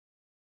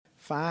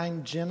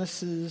find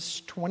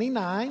Genesis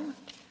 29.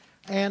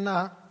 And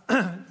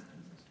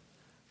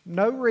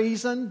no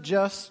reason,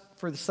 just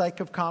for the sake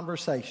of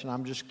conversation.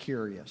 I'm just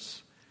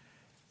curious.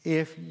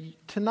 If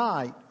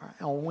tonight,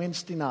 on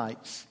Wednesday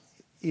nights,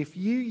 if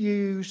you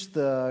use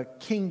the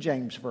King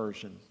James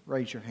Version,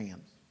 raise your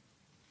hand.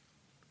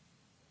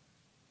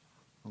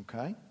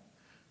 Okay.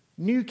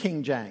 New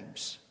King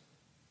James.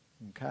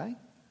 Okay.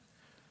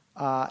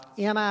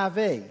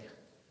 NIV.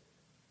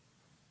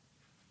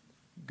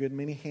 Good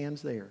many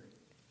hands there.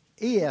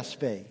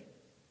 ESV.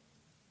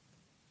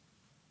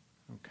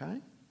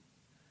 Okay.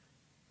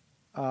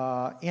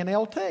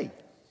 NLT.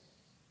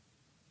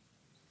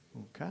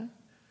 Okay.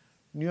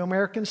 New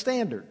American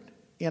Standard.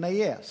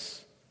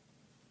 NAS.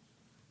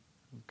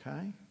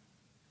 Okay.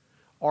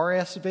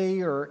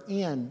 RSV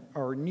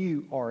or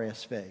New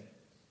RSV.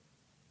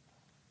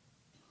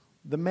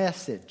 The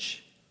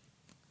Message.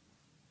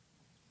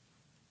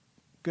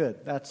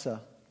 Good. That's a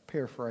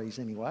paraphrase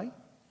anyway.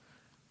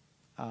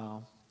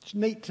 It's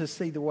neat to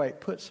see the way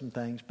it puts some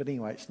things, but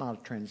anyway, it's not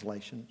a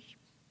translation. It's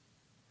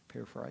a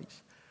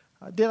paraphrase.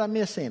 Did I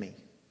miss any?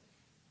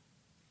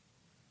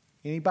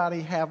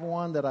 Anybody have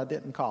one that I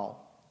didn't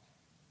call?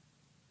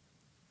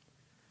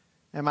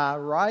 Am I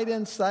right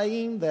in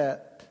saying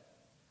that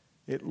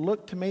it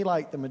looked to me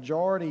like the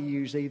majority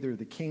use either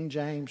the King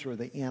James or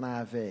the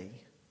NIV?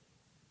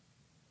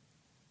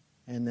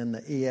 And then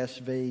the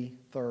ESV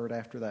third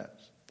after that.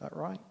 Is that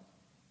right?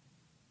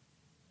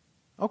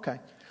 Okay.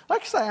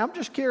 Like I say, I'm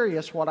just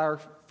curious what our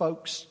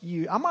folks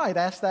use. I might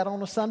ask that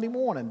on a Sunday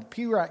morning. The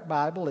Pew Rack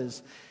Bible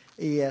is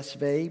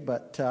ESV,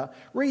 but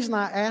reason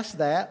I ask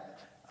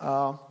that,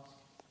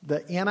 the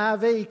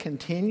NIV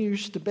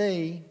continues to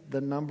be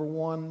the number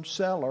one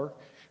seller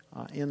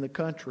in the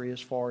country as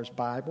far as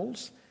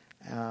Bibles.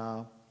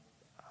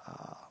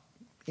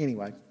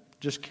 Anyway,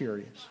 just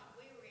curious.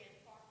 We were in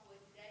Parkwood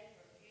today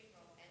for a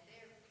funeral, and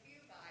their Pew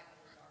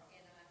Bibles are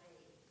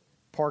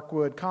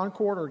NIV. Parkwood,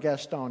 Concord, or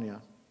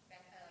Gastonia?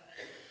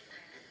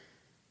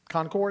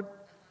 Concord?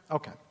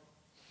 Okay.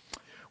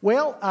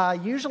 Well,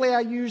 usually I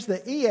use the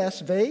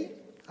ESV.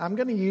 I'm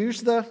going to use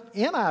the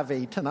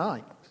NIV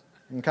tonight.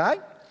 Okay?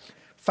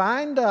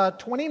 Find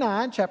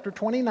chapter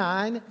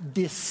 29,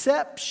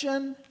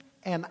 deception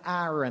and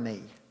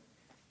irony.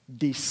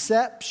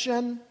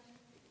 Deception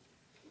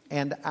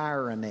and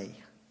irony.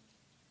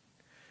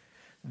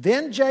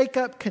 Then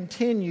Jacob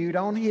continued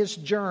on his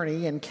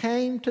journey and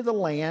came to the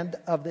land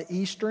of the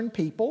eastern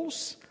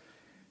peoples.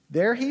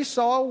 There he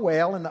saw a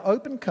well in the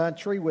open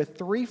country with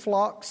 3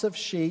 flocks of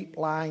sheep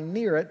lying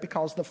near it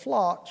because the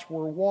flocks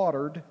were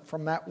watered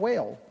from that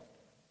well.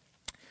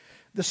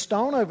 The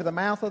stone over the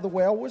mouth of the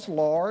well was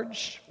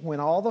large. When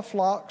all the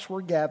flocks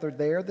were gathered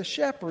there, the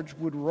shepherds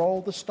would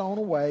roll the stone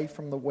away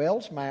from the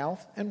well's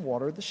mouth and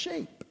water the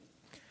sheep.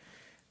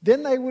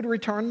 Then they would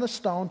return the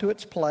stone to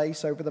its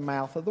place over the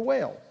mouth of the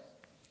well.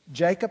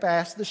 Jacob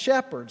asked the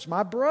shepherds,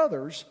 "My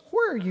brothers,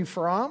 where are you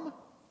from?"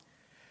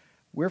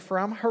 "We're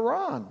from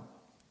Haran,"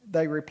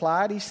 they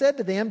replied. He said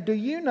to them, "Do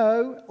you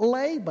know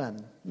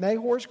Laban,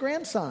 Nahor's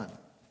grandson?"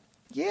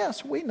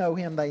 "Yes, we know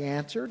him," they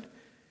answered.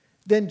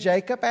 Then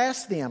Jacob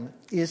asked them,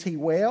 "Is he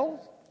well?"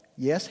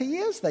 "Yes, he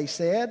is," they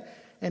said.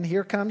 "And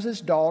here comes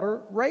his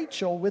daughter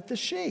Rachel with the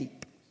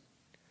sheep."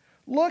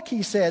 "Look,"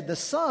 he said, "the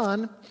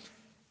sun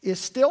is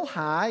still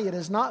high. It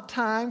is not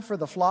time for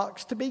the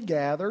flocks to be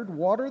gathered.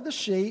 Water the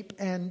sheep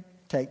and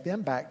take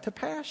them back to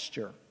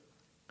pasture."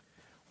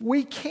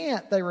 "We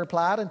can't," they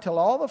replied, "until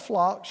all the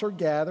flocks are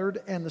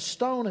gathered and the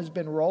stone has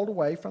been rolled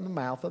away from the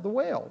mouth of the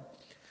well.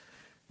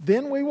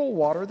 Then we will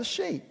water the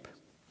sheep."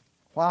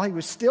 While he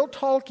was still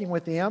talking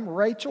with them,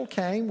 Rachel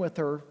came with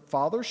her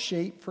father's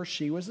sheep, for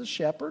she was a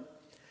shepherd.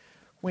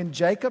 When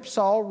Jacob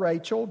saw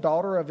Rachel,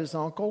 daughter of his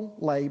uncle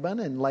Laban,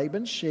 and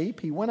Laban's sheep,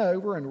 he went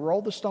over and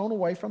rolled the stone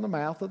away from the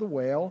mouth of the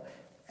well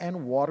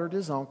and watered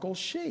his uncle's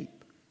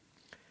sheep.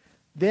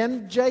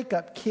 Then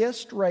Jacob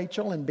kissed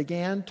Rachel and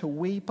began to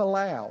weep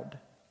aloud.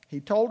 He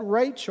told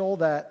Rachel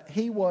that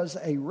he was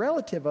a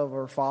relative of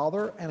her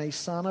father and a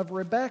son of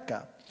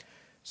Rebekah.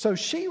 So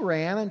she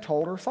ran and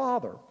told her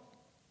father.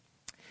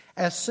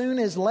 As soon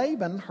as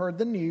Laban heard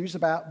the news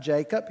about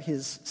Jacob,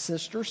 his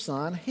sister's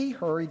son, he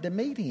hurried to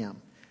meet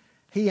him.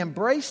 He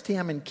embraced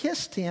him and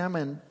kissed him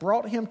and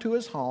brought him to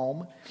his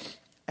home.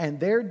 And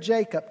there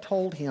Jacob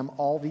told him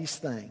all these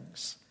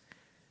things.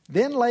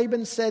 Then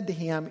Laban said to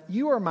him,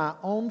 "You are my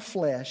own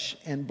flesh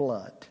and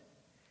blood."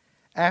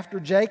 After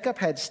Jacob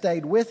had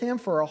stayed with him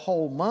for a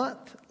whole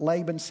month,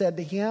 Laban said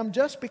to him,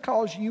 "Just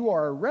because you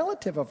are a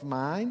relative of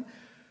mine,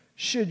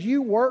 should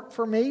you work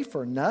for me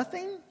for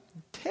nothing?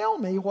 Tell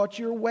me what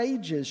your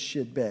wages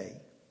should be."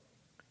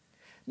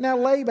 Now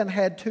Laban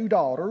had 2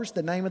 daughters.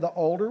 The name of the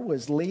older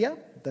was Leah.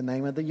 The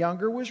name of the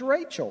younger was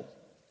Rachel.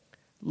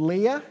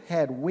 Leah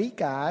had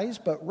weak eyes,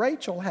 but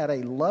Rachel had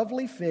a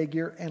lovely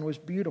figure and was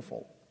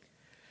beautiful.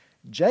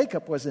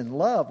 Jacob was in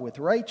love with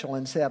Rachel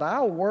and said,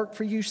 "I'll work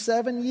for you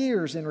 7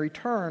 years in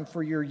return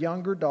for your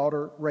younger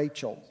daughter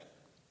Rachel."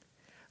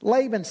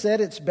 Laban said,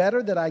 "It's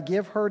better that I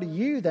give her to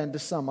you than to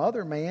some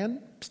other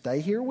man.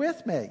 Stay here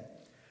with me."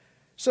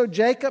 So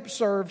Jacob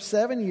served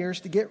 7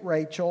 years to get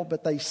Rachel,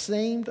 but they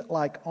seemed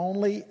like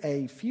only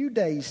a few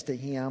days to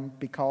him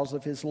because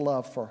of his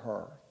love for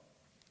her.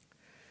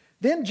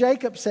 Then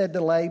Jacob said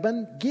to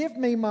Laban, "Give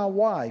me my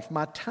wife.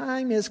 My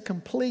time is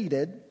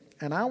completed,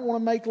 and I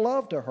want to make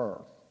love to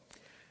her."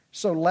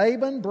 So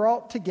Laban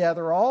brought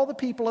together all the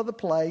people of the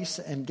place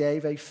and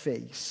gave a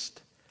feast.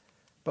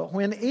 But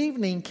when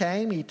evening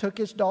came, he took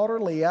his daughter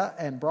Leah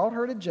and brought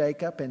her to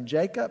Jacob, and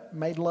Jacob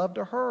made love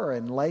to her.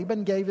 And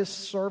Laban gave his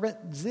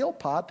servant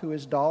Zilpah to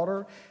his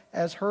daughter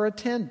as her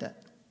attendant.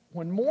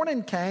 When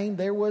morning came,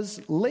 there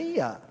was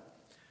Leah.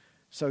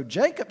 So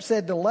Jacob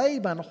said to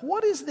Laban,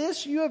 "What is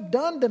this you have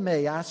done to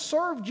me? I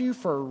served you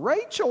for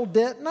Rachel,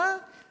 didn't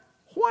I?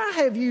 Why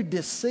have you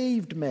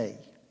deceived me?"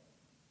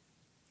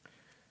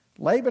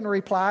 Laban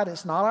replied,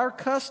 "It's not our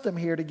custom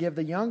here to give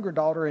the younger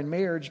daughter in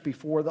marriage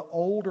before the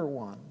older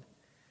one.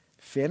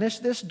 Finish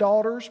this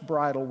daughter's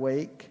bridal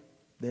week,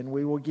 then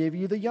we will give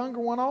you the younger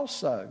one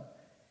also,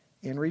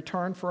 in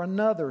return for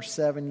another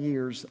 7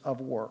 years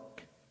of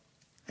work."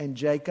 And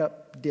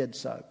Jacob did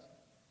so.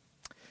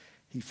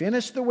 He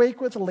finished the week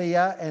with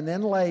Leah, and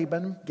then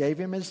Laban gave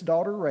him his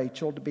daughter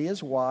Rachel to be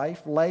his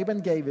wife.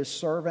 Laban gave his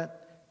servant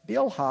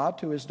Bilhah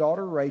to his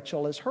daughter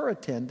Rachel as her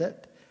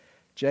attendant.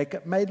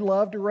 Jacob made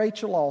love to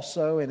Rachel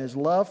also, and his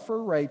love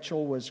for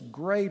Rachel was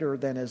greater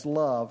than his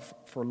love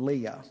for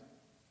Leah.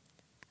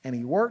 And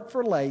he worked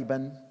for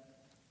Laban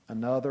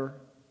another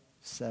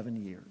 7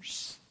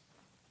 years.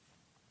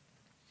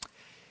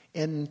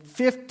 In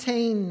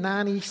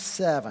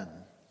 1597,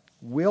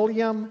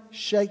 William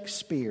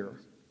Shakespeare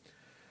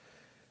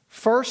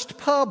first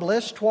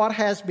published what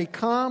has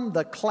become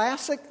the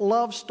classic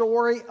love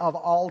story of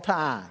all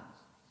time.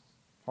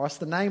 What's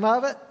the name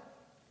of it?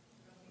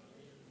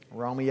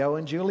 Romeo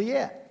and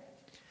Juliet.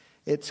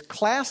 It's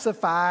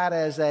classified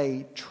as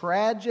a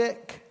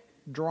tragic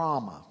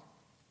drama.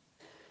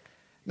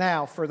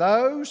 Now, for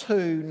those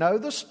who know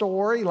the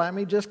story, let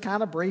me just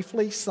kind of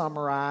briefly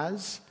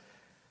summarize.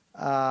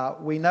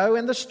 We know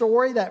in the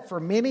story that for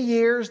many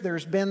years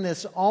there's been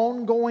this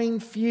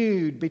ongoing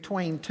feud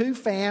between two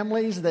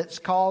families that's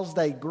caused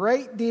a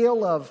great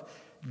deal of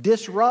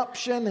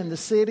disruption in the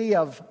city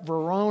of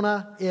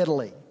Verona,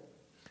 Italy.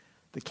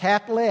 The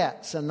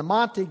Capulets and the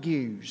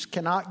Montagues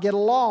cannot get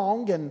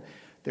along, and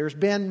there's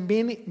been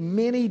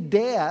many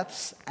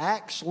deaths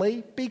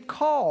actually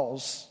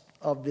because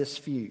of this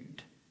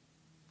feud.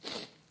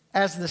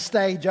 As the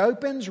stage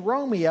opens,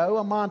 Romeo,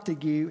 a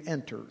Montague,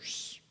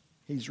 enters.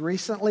 He's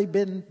recently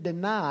been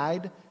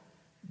denied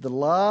the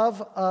love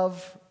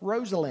of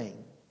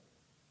Rosaline.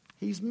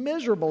 He's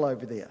miserable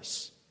over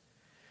this.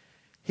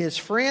 His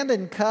friend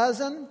and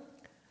cousin,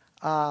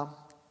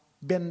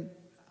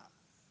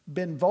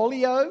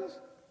 Benvolio,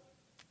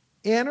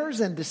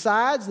 enters and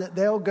decides that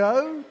they'll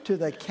go to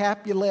the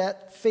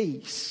Capulet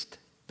feast.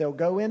 They'll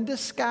go in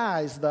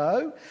disguise,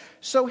 though,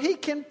 so he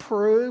can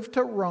prove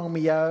to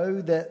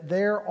Romeo that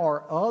there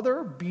are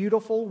other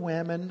beautiful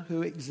women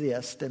who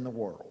exist in the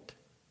world.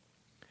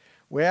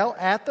 Well,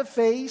 at the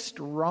feast,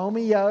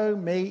 Romeo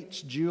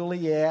meets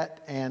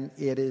Juliet, and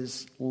it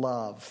is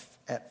love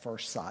at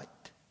first sight.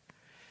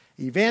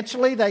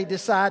 Eventually, they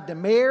decide to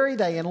marry.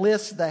 They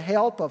enlist the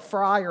help of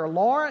Friar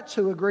Lawrence,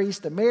 who agrees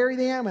to marry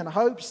them in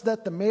hopes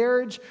that the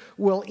marriage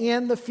will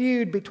end the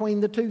feud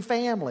between the two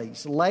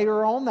families.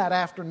 Later on that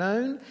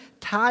afternoon,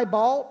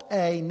 Tybalt,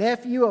 a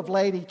nephew of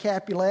Lady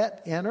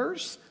Capulet,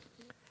 enters.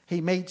 He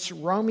meets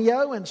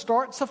Romeo and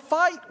starts a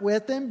fight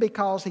with him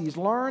because he's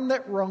learned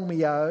that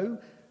Romeo,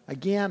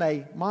 again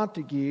a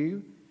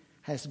Montague,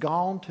 has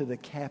gone to the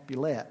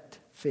Capulet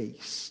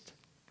feast.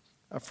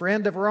 A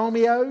friend of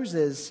Romeo's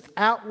is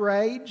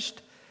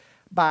outraged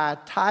by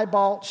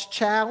Tybalt's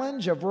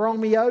challenge of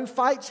Romeo,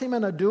 fights him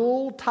in a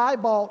duel.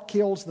 Tybalt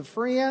kills the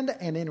friend,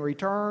 and in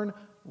return,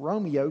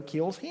 Romeo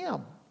kills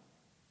him.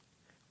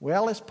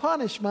 Well, as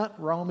punishment,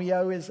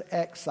 Romeo is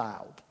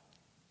exiled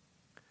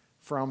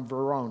from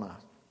Verona.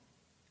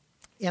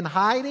 In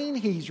hiding,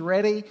 he's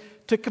ready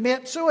to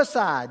commit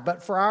suicide,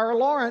 but Friar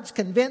Lawrence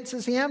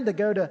convinces him to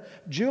go to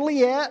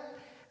Juliet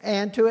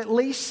and to at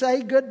least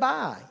say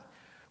goodbye.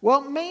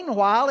 Well,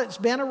 meanwhile, it's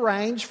been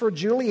arranged for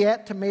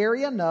Juliet to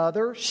marry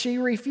another. She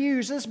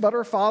refuses, but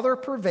her father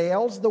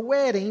prevails. The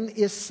wedding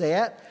is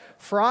set.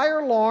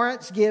 Friar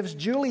Lawrence gives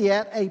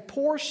Juliet a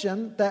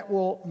portion that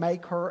will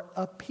make her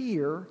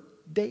appear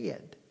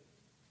dead.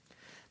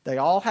 They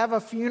all have a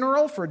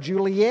funeral for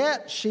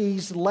Juliet.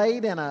 She's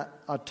laid in a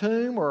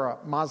tomb or a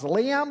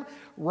mausoleum.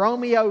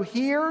 Romeo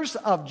hears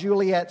of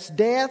Juliet's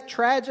death.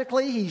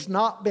 Tragically, he's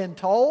not been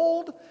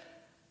told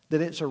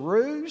that it's a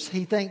ruse.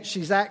 He thinks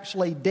she's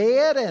actually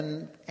dead,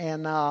 and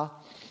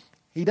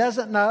he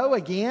doesn't know,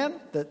 again,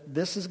 that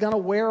this is going to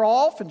wear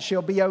off and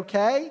she'll be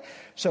okay.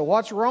 So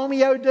what's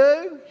Romeo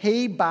do?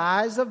 He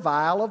buys a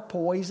vial of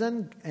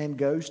poison and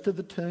goes to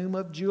the tomb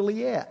of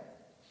Juliet.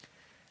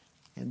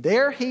 And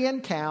there he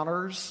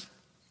encounters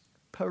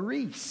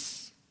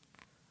Paris,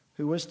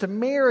 who was to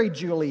marry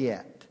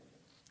Juliet.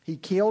 He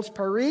kills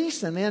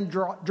Paris and then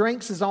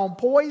drinks his own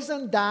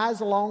poison, dies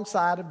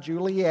alongside of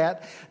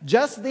Juliet.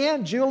 Just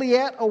then,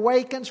 Juliet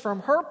awakens from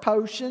her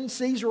potion,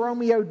 sees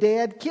Romeo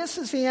dead,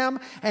 kisses him,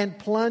 and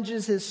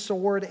plunges his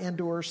sword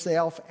into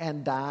herself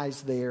and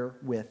dies there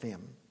with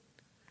him.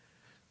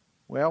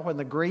 Well, when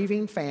the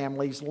grieving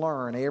families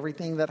learn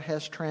everything that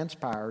has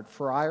transpired,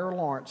 Friar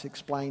Lawrence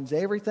explains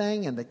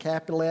everything, and the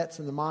Capulets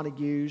and the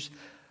Montagues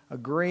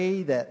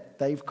agree that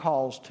they've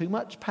caused too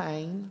much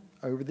pain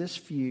over this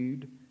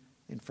feud,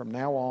 and from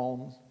now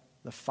on,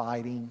 the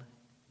fighting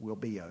will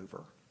be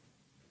over.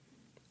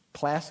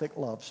 Classic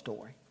love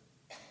story.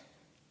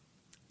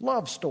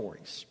 Love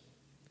stories.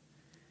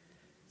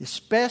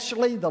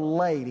 Especially the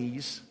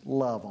ladies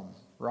love them,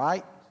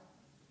 right?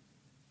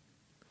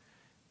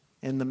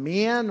 And the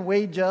men,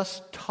 we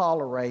just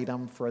tolerate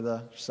them for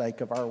the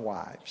sake of our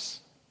wives.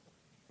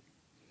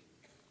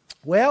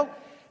 Well,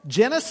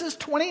 Genesis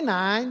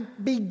 29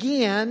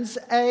 begins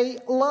a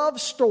love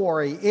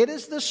story. It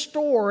is the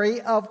story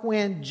of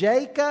when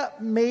Jacob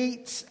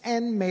meets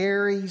and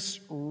marries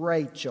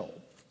Rachel.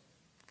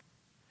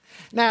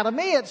 Now, to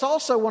me, it's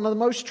also one of the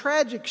most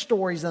tragic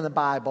stories in the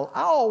Bible.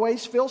 I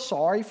always feel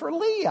sorry for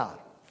Leah.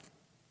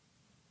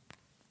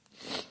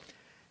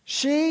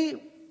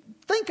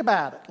 Think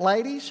about it,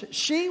 ladies.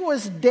 She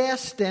was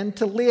destined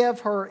to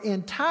live her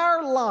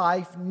entire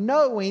life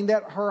knowing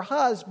that her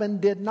husband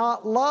did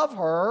not love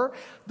her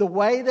the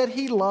way that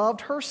he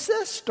loved her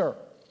sister.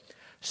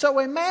 So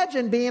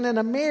imagine being in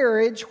a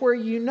marriage where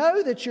you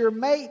know that your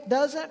mate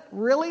doesn't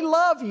really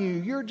love you.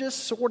 You're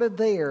just sort of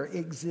there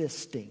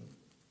existing.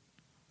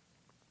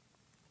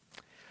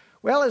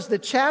 Well, as the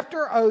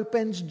chapter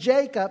opens,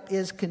 Jacob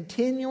is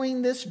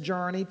continuing this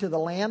journey to the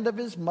land of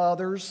his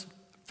mother's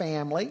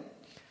family,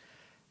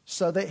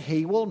 so that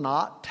he will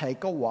not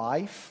take a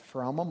wife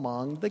from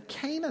among the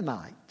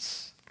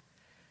Canaanites.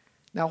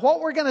 Now, what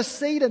we're going to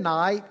see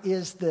tonight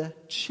is the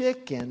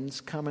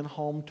chickens coming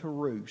home to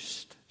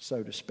roost,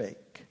 so to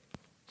speak.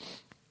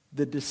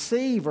 The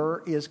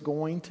deceiver is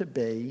going to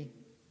be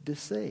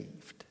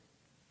deceived.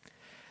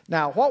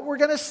 Now, what we're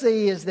going to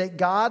see is that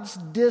God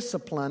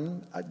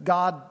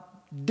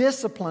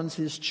disciplines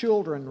his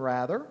children,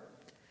 rather,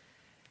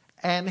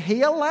 and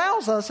he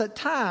allows us at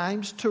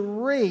times to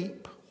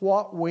reap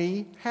what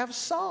we have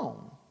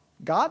sown.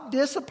 God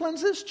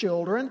disciplines his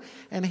children,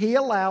 and he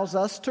allows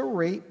us to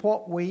reap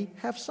what we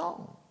have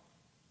sown.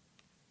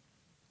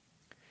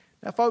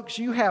 Now, folks,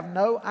 you have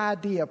no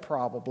idea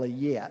probably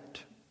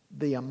yet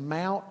the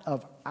amount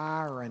of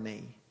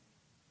irony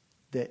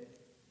that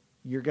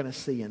you're going to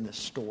see in this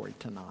story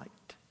tonight.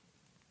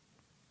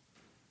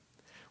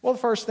 Well, the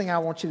first thing I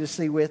want you to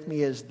see with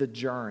me is the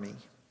journey.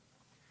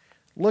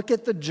 Look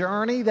at the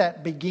journey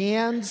that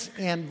begins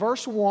in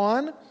verse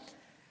 1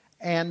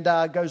 and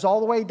goes all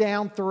the way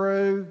down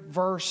through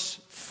verse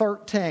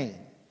 13.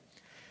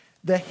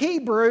 The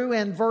Hebrew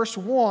in verse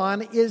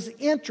 1 is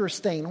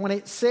interesting. When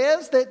it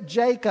says that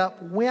Jacob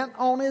went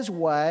on his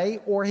way,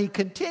 or he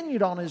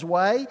continued on his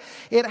way,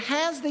 it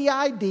has the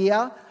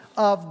idea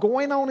of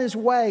going on his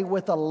way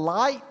with a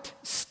light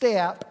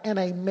step and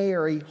a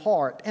merry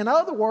heart. In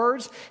other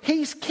words,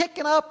 he's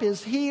kicking up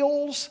his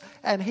heels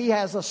and he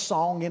has a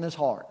song in his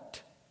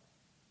heart.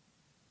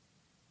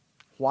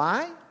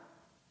 Why?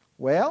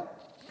 Well,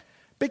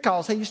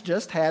 because he's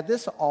just had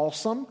this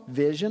awesome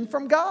vision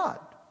from God.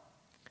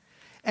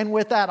 And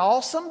with that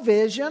awesome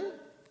vision,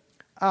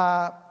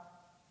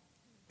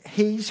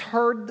 he's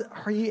heard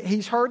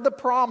the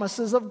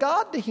promises of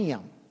God to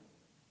him.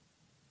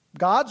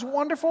 God's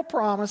wonderful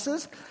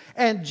promises.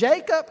 And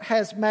Jacob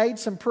has made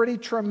some pretty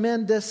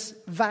tremendous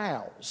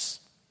vows.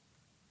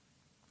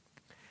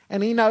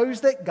 And he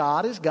knows that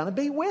God is going to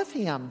be with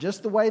him.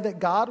 Just the way that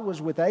God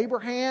was with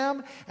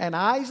Abraham and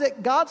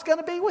Isaac, God's going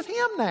to be with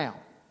him now.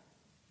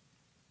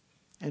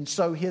 And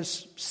so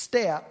his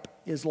step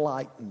is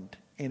lightened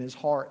and his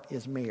heart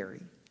is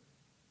merry.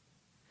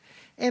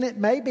 And it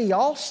may be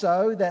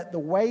also that the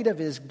weight of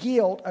his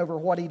guilt over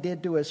what he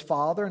did to his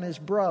father and his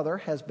brother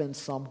has been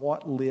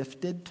somewhat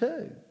lifted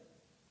too.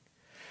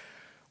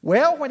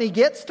 Well, when he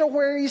gets to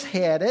where he's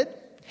headed,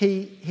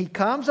 he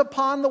comes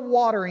upon the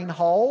watering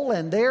hole,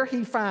 and there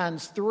he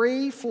finds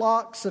 3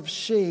 flocks of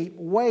sheep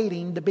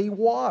waiting to be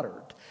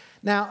watered.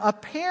 Now,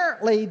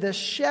 apparently the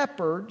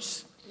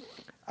shepherds,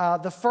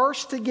 the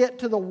first to get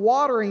to the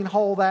watering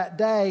hole that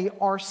day,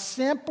 are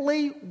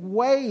simply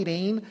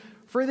waiting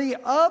for the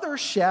other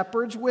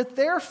shepherds with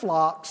their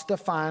flocks to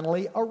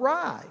finally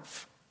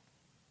arrive.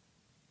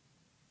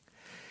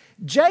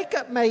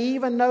 Jacob may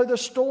even know the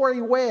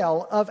story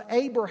well of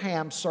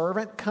Abraham's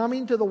servant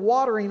coming to the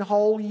watering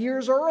hole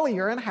years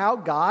earlier and how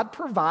God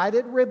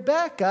provided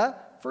Rebekah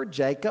for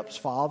Jacob's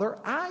father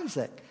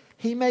Isaac.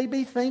 He may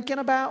be thinking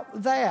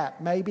about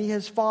that. Maybe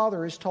his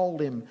father has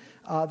told him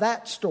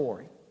that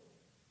story.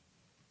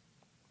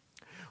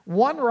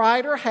 One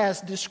writer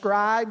has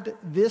described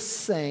this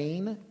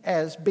scene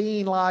as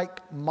being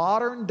like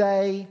modern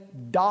day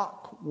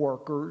dock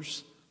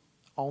workers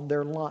on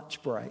their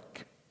lunch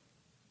break.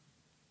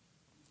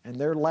 And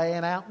they're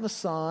laying out in the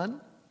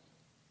sun,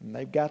 And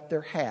they've got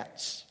their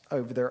hats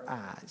over their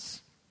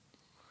eyes.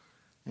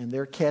 And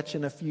they're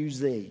catching a few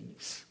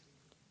Z's.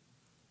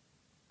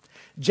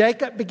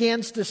 Jacob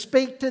begins to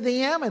speak to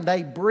them, and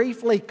they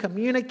briefly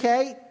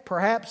communicate,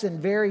 perhaps in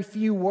very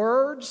few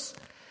words.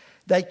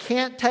 They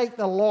can't take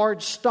the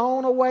large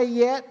stone away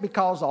yet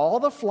because all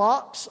the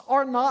flocks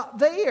are not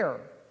there.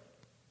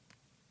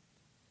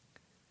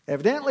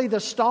 Evidently, the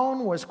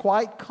stone was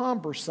quite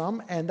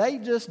cumbersome, and they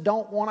just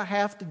don't want to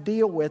have to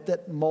deal with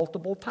it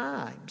multiple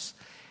times.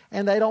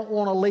 And they don't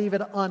want to leave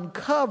it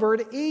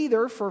uncovered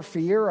either for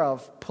fear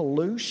of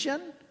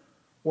pollution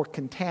or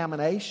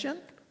contamination.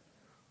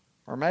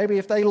 Or maybe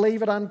if they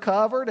leave it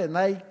uncovered and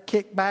they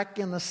kick back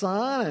in the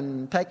sun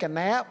and take a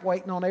nap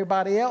waiting on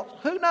everybody else,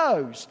 who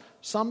knows?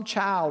 Some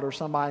child or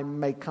somebody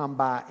may come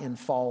by and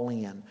fall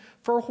in.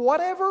 For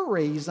whatever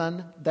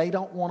reason, they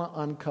don't want to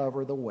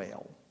uncover the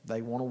well.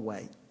 They want to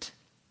wait.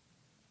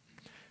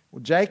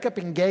 Well, Jacob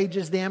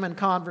engages them in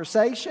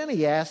conversation.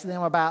 He asks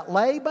them about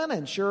Laban,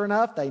 and sure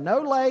enough, they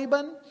know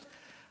Laban.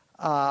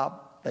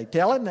 They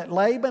tell him that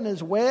Laban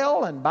is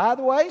well. And by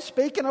the way,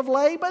 speaking of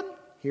Laban,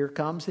 here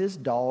comes his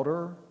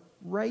daughter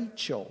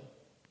Rachel.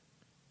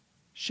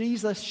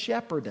 She's a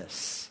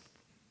shepherdess.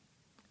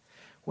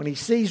 When he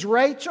sees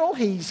Rachel,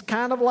 he's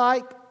kind of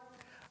like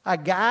a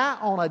guy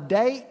on a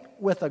date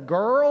with a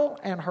girl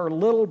and her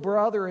little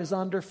brother is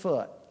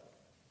underfoot.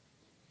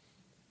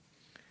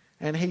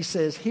 And he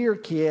says, "Here,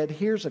 kid,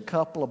 here's a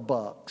couple of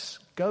bucks.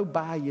 Go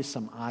buy you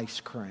some ice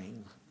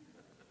cream."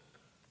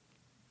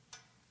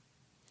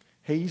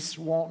 He's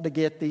wanting to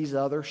get these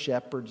other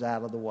shepherds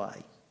out of the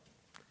way.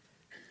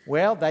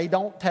 Well, they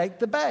don't take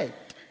the bait.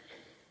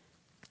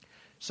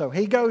 So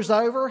he goes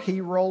over, he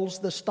rolls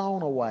the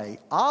stone away.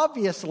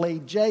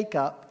 Obviously,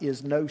 Jacob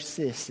is no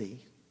sissy.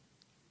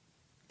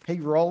 He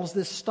rolls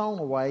this stone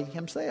away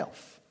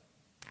himself.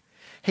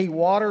 He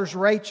waters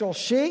Rachel's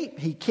sheep.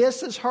 He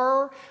kisses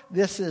her.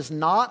 This is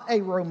not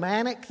a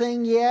romantic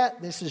thing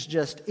yet. This is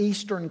just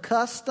Eastern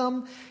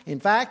custom. In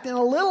fact, in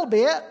a little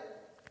bit,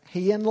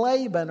 he and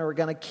Laban are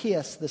going to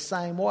kiss the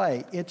same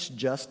way. It's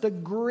just a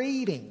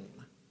greeting.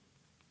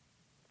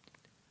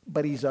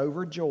 But he's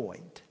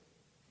overjoyed.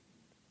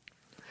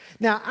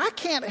 Now, I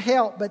can't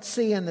help but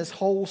see in this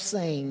whole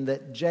scene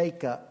that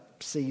Jacob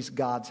sees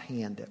God's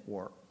hand at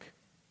work.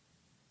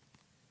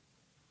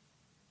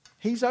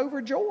 He's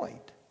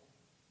overjoyed.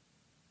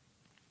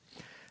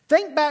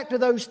 Think back to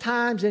those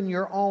times in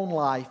your own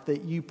life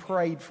that you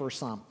prayed for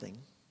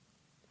something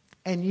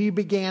and you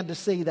began to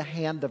see the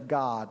hand of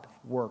God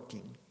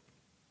working.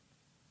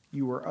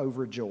 You were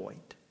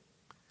overjoyed.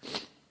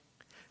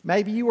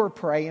 Maybe you were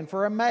praying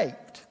for a mate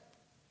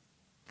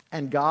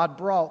and God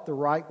brought the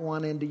right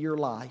one into your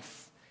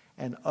life.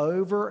 And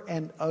over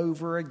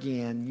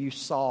again, you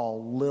saw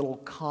little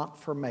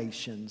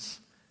confirmations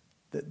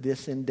that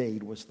this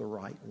indeed was the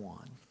right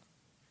one.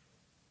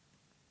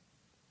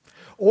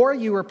 Or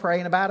you were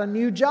praying about a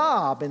new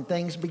job and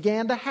things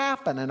began to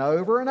happen. And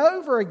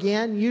over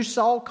again, you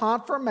saw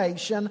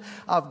confirmation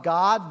of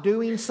God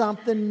doing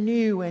something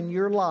new in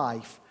your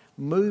life,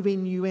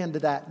 moving you into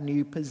that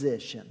new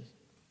position.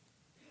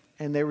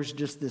 And there was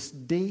just this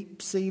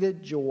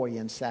deep-seated joy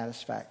and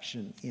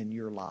satisfaction in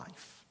your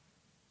life.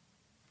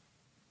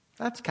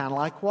 That's kind of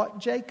like what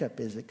Jacob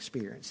is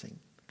experiencing.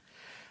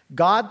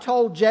 God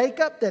told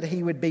Jacob that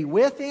he would be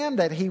with him,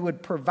 that he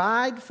would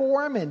provide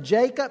for him, and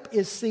Jacob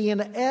is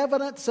seeing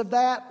evidence of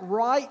that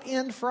right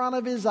in front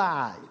of his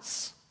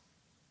eyes.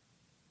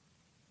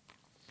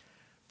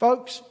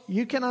 Folks,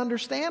 you can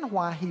understand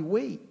why he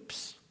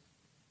weeps.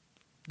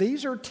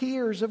 These are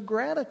tears of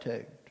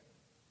gratitude.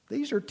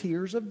 These are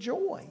tears of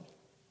joy.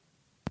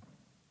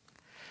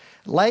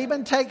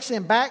 Laban takes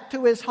him back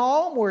to his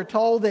home. We're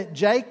told that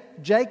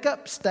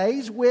Jacob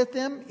stays with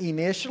him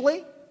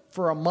initially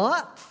for a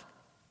month.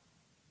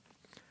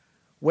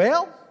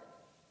 Well,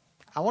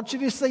 I want you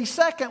to see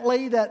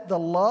secondly that the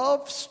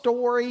love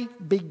story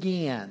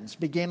begins,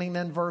 beginning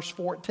in verse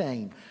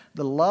 14.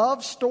 The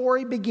love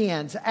story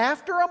begins.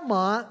 After a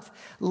month,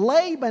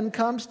 Laban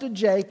comes to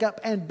Jacob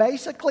and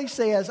basically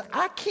says,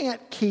 "I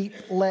can't keep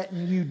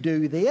letting you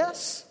do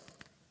this.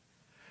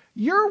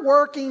 You're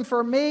working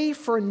for me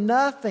for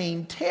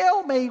nothing.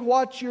 Tell me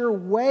what your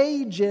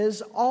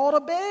wages ought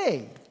to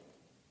be."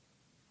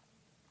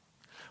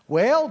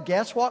 Well,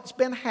 guess what's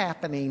been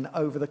happening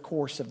over the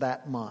course of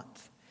that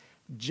month?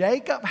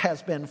 Jacob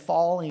has been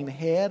falling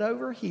head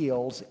over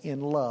heels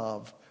in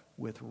love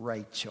with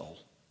Rachel.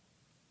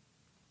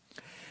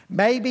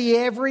 Maybe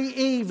every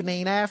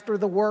evening after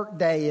the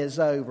workday is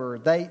over,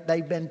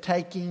 they've been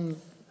taking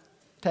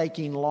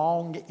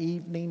long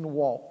evening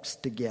walks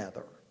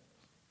together.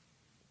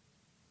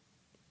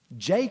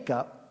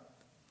 Jacob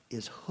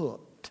is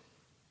hooked.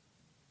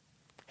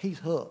 He's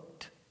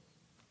hooked.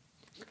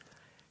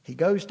 He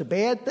goes to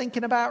bed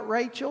thinking about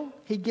Rachel.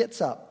 He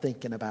gets up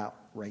thinking about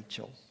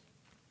Rachel.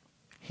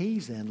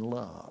 He's in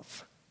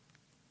love.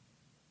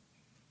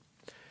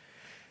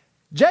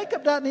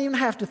 Jacob doesn't even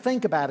have to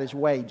think about his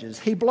wages.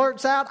 He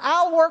blurts out,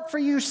 "I'll work for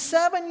you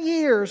 7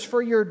 years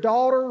for your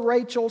daughter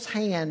Rachel's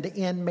hand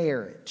in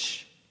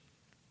marriage."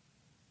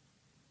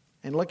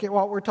 And look at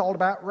what we're told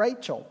about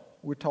Rachel.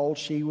 We're told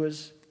she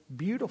was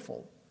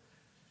beautiful.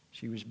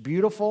 She was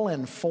beautiful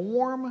in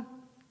form,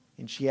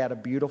 and she had a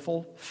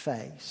beautiful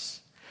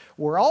face.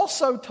 We're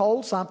also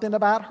told something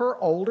about her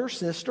older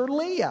sister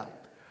Leah.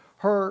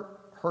 Her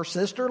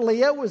sister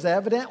Leah was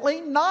evidently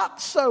not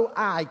so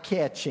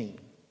eye-catching.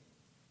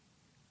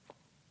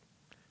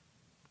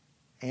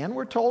 And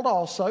we're told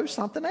also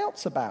something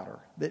else about her,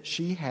 that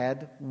she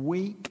had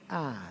weak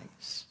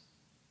eyes.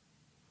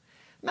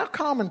 Now,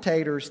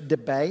 commentators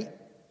debate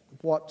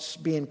what's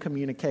being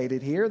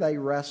communicated here. They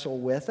wrestle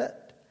with it.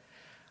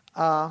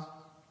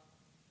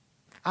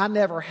 I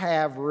never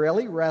have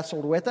really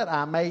wrestled with it.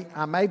 I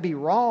may be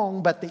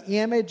wrong, but the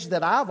image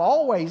that I've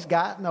always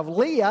gotten of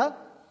Leah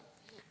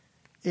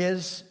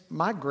is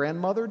my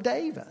grandmother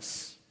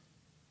Davis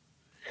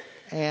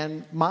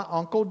and my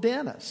Uncle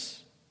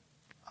Dennis,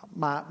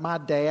 my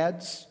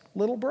dad's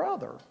little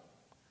brother.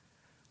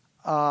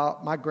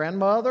 My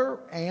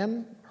grandmother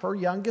and her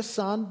youngest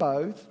son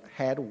both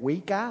had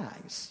weak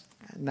eyes.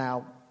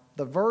 Now,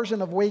 the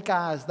version of weak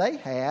eyes they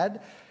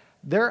had,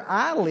 their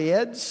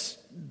eyelids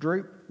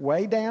droop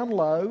way down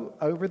low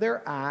over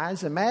their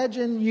eyes.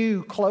 Imagine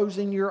you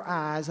closing your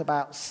eyes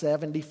about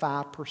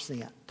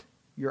 75%,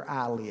 your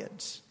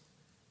eyelids.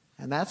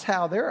 And that's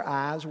how their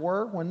eyes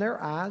were when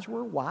their eyes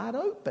were wide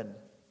open.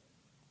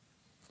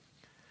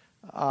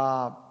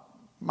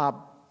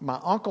 My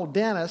Uncle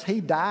Dennis,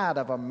 he died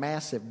of a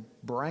massive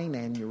brain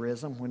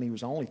aneurysm when he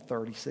was only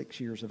 36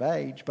 years of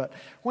age. But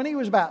when he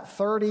was about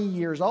 30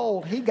 years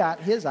old, he got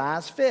his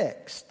eyes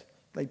fixed.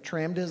 They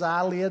trimmed his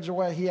eyelids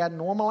away. He had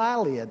normal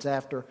eyelids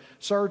after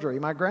surgery.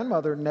 My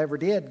grandmother never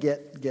did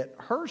get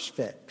hers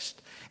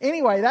fixed.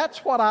 Anyway,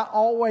 that's what I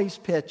always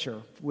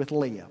picture with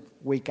Leah,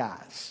 weak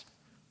eyes,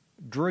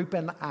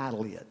 drooping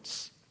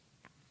eyelids.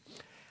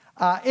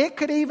 It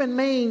could even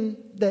mean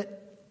that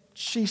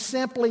she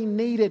simply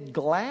needed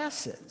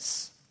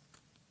glasses.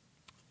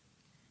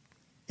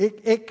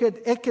 It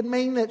could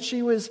mean that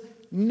she was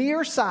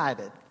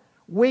nearsighted.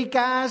 Weak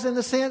eyes in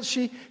the sense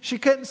she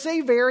couldn't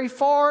see very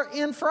far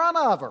in front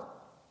of her.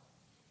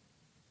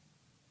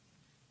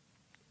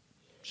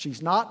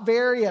 She's not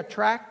very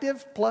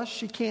attractive, plus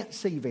she can't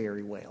see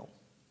very well.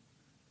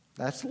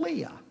 That's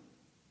Leah.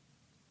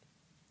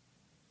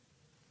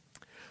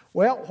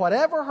 Well,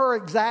 whatever her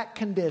exact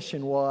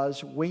condition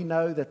was, we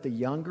know that the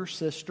younger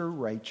sister,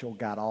 Rachel,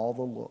 got all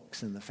the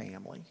looks in the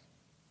family.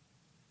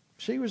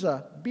 She was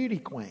a beauty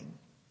queen.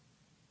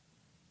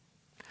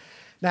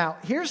 Now,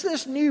 here's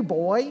this new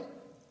boy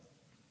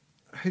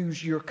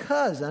who's your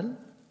cousin.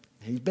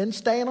 He's been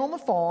staying on the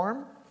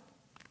farm,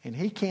 and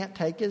he can't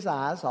take his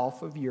eyes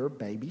off of your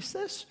baby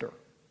sister.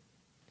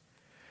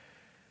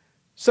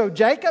 So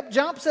Jacob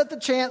jumps at the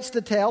chance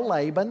to tell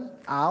Laban,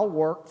 I'll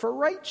work for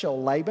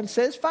Rachel. Laban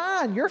says,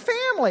 fine, you're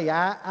family.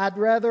 I'd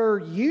rather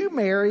you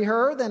marry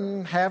her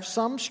than have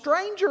some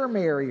stranger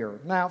marry her.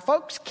 Now,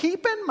 folks,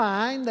 keep in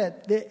mind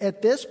that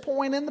at this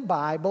point in the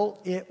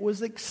Bible, it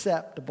was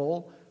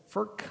acceptable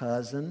for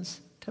cousins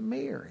to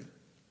marry.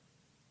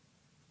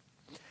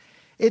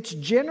 It's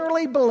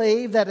generally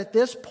believed that at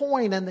this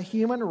point in the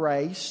human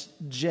race,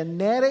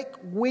 genetic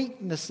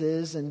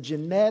weaknesses and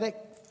genetic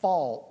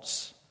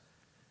faults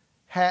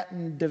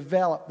hadn't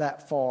developed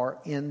that far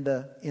in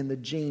the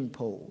gene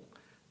pool.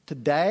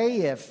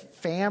 Today, if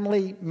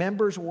family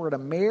members were to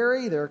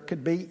marry, there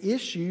could be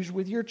issues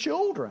with your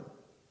children,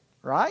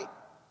 right?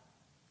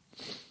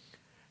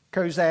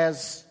 Because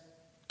as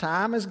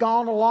time has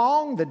gone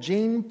along, the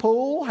gene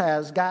pool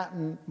has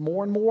gotten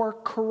more and more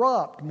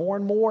corrupt, more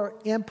and more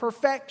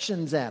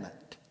imperfections in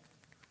it.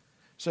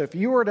 So if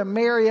you were to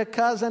marry a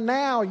cousin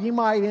now, you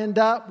might end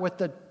up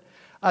with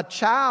a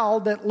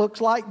child that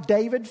looks like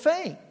David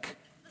Fink.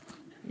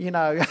 You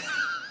know.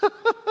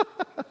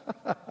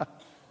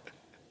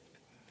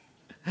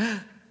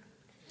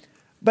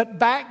 But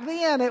back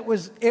then it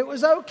was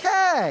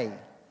okay.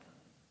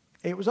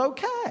 It was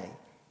okay.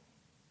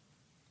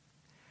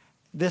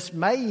 This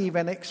may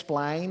even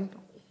explain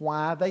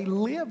why they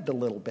lived a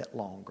little bit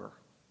longer.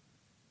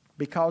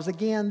 Because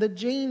again, the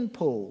gene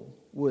pool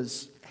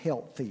was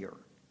healthier.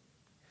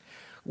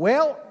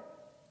 Well,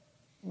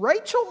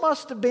 Rachel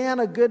must have been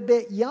a good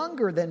bit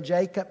younger than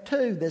Jacob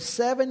too. The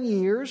 7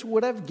 years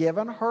would have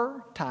given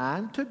her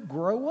time to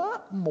grow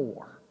up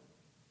more.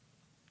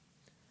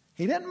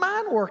 He didn't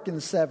mind working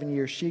 7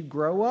 years. She'd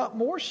grow up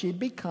more. She'd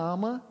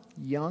become a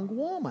young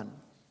woman.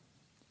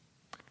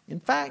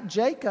 In fact,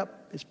 Jacob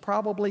is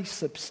probably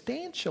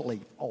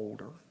substantially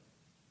older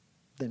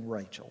than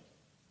Rachel.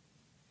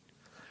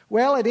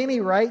 Well, at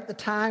any rate, the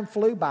time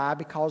flew by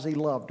because he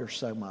loved her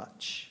so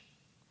much.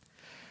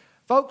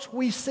 Folks,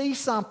 we see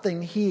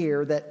something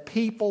here that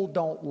people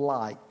don't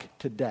like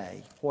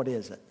today. What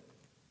is it?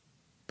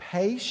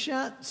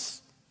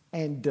 Patience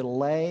and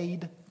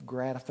delayed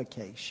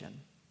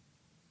gratification.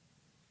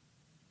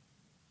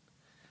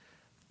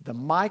 The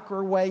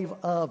microwave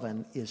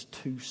oven is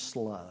too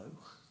slow.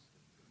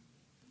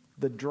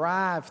 The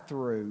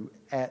drive-through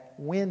at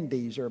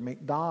Wendy's or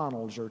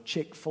McDonald's or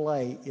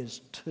Chick-fil-A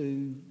is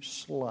too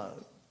slow.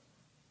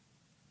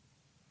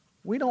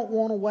 We don't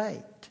want to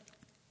wait.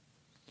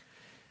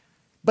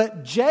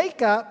 But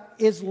Jacob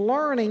is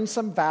learning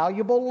some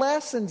valuable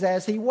lessons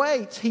as he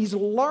waits. He's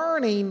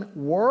learning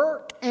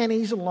work and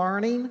he's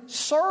learning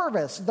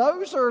service.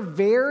 Those are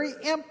very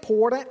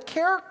important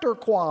character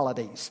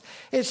qualities,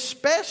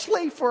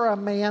 especially for a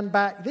man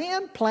back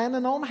then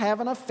planning on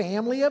having a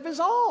family of his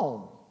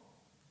own.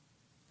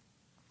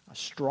 A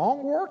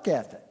strong work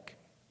ethic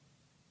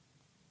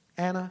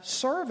and a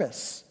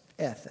service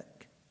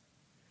ethic.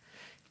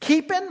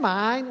 Keep in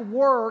mind,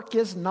 work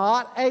is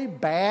not a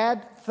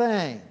bad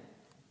thing.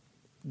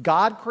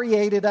 God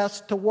created us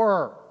to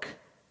work.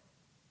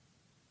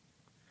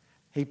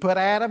 He put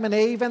Adam and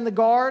Eve in the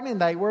garden,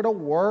 and they were to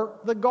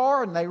work the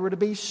garden. They were to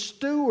be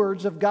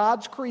stewards of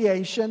God's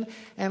creation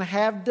and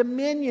have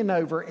dominion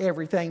over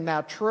everything. Now,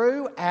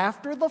 true,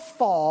 after the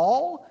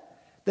fall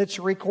that's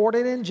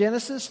recorded in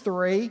Genesis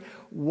 3,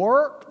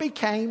 work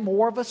became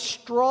more of a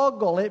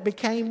struggle. It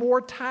became more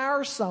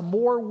tiresome,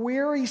 more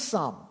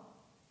wearisome.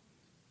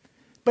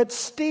 But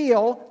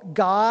still,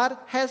 God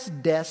has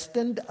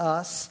destined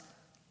us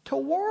to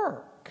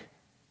work.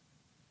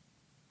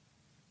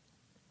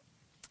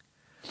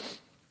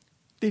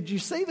 Did you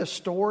see the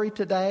story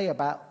today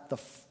about the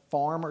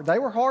farmer? They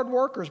were hard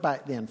workers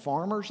back then,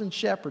 farmers and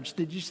shepherds.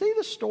 Did you see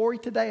the story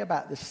today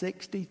about the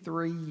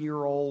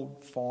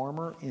 63-year-old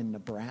farmer in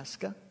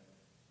Nebraska?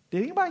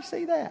 Did anybody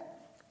see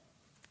that?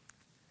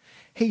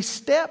 He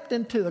stepped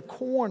into the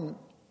corn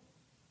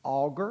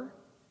auger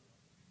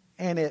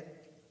and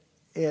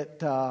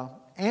it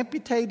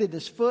amputated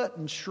his foot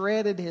and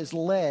shredded his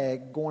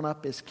leg going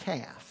up his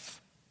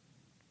calf.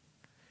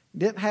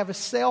 Didn't have a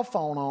cell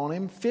phone on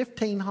him.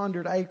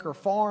 1,500-acre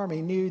farm.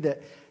 He knew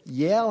that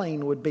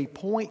yelling would be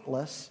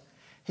pointless.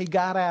 He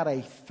got out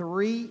a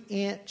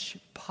 3-inch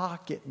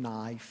pocket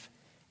knife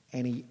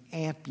and he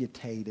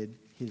amputated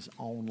his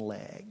own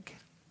leg.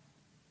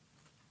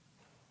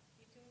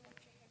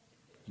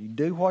 You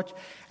do what,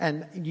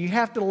 and you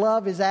have to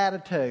love his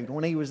attitude.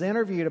 When he was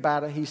interviewed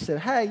about it, he said,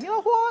 "Hey, you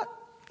know what?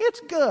 It's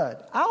good.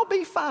 I'll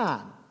be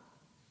fine.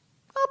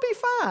 I'll be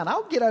fine.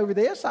 I'll get over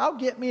this. I'll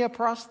get me a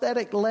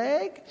prosthetic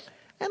leg,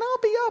 and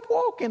I'll be up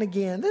walking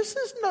again. This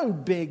is no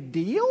big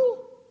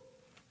deal."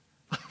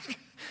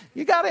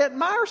 You got to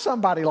admire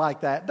somebody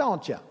like that,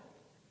 don't you?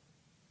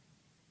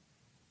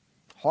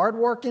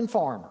 Hard-working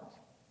farmer.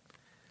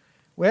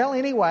 Well,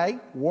 anyway,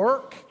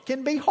 work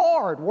can be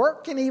hard.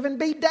 Work can even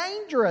be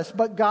dangerous,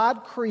 but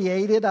God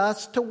created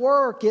us to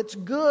work. It's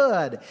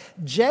good.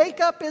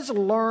 Jacob is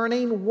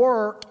learning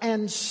work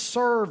and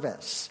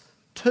service.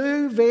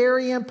 Two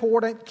very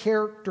important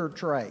character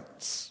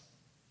traits.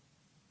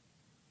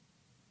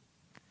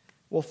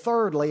 Well,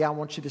 thirdly, I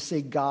want you to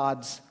see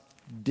God's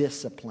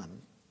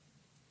discipline.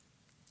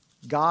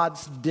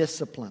 God's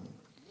discipline.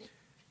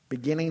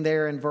 Beginning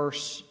there in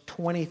verse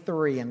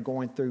 23 and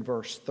going through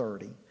verse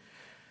 30.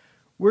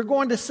 We're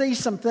going to see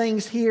some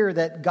things here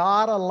that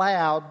God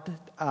allowed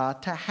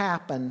to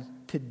happen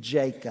to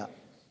Jacob.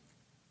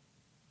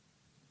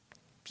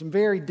 Some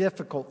very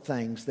difficult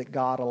things that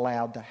God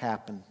allowed to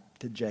happen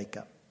to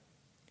Jacob.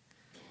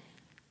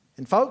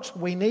 And folks,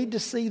 we need to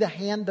see the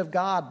hand of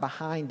God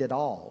behind it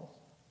all.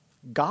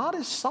 God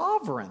is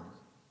sovereign.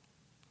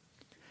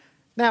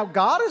 Now,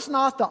 God is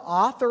not the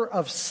author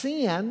of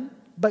sin,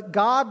 but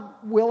God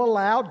will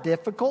allow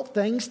difficult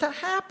things to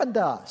happen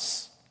to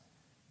us.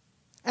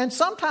 And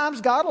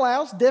sometimes God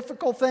allows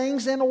difficult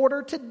things in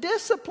order to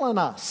discipline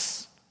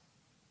us.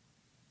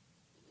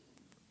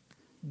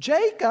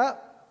 Jacob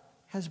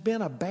has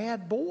been a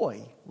bad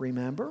boy,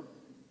 remember?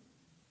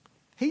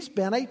 He's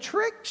been a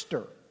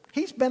trickster.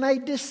 He's been a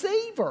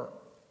deceiver.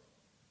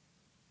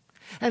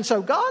 And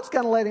so God's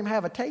going to let him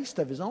have a taste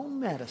of his own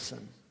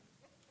medicine.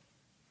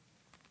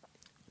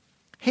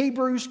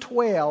 Hebrews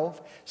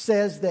 12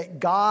 says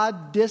that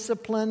God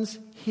disciplines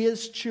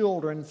His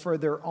children for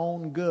their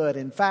own good.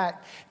 In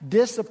fact,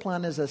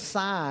 discipline is a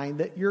sign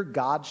that you're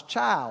God's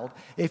child.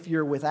 If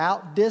you're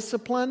without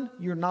discipline,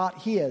 you're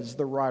not His,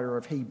 the writer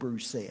of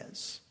Hebrews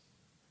says.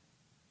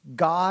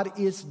 God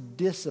is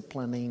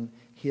disciplining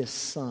His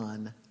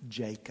son,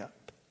 Jacob.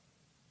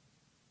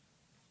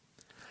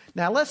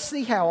 Now let's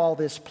see how all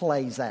this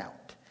plays out.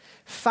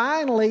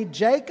 Finally,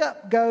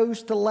 Jacob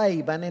goes to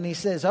Laban and he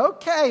says,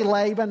 "Okay,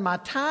 Laban, my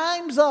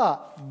time's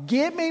up.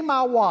 Give me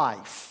my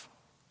wife."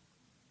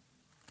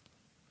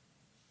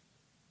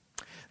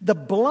 The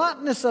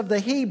bluntness of the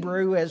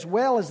Hebrew as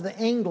well as the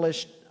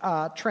English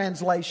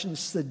translations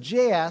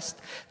suggest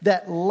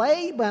that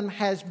Laban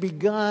has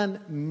begun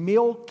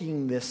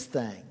milking this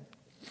thing.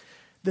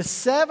 The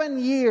 7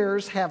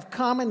 years have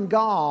come and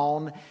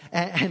gone,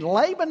 and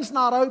Laban's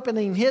not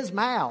opening his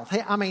mouth.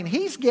 I mean,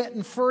 he's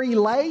getting free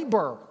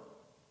labor.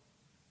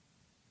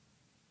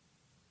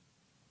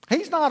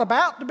 He's not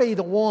about to be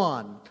the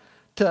one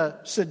to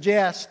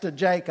suggest to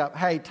Jacob,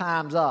 "Hey,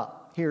 time's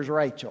up. Here's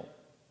Rachel."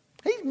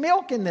 He's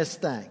milking this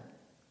thing.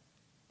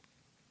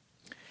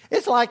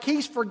 It's like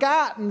he's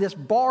forgotten this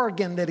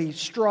bargain that he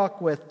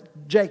struck with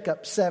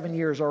Jacob 7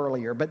 years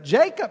earlier. But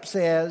Jacob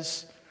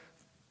says,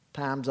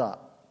 "Time's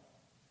up.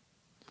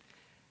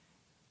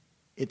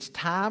 It's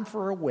time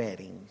for a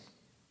wedding."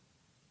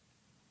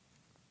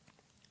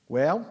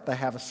 Well, they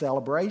have a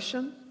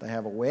celebration. They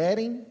have a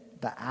wedding.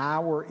 The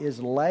hour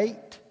is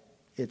late.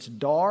 It's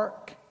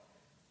dark.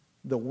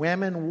 The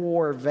women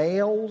wore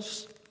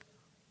veils.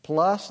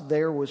 Plus,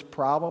 there was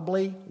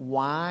probably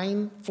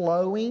wine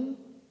flowing.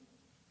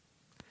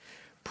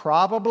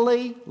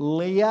 Probably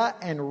Leah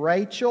and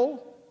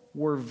Rachel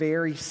were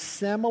very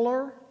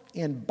similar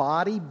in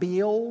body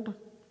build,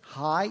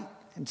 height,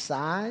 and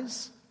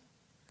size.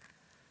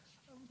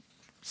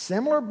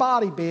 Similar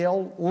body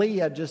build,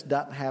 Leah just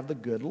doesn't have the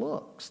good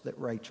looks that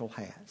Rachel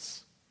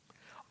has.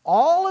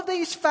 All of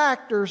these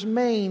factors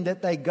mean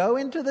that they go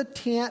into the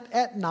tent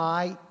at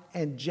night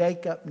and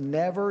Jacob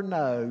never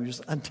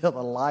knows until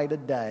the light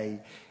of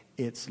day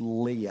it's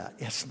Leah,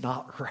 it's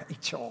not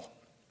Rachel.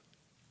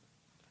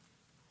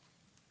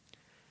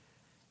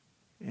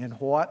 And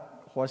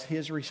what was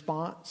his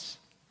response?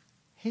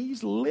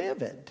 He's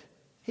livid.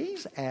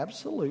 He's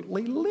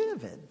absolutely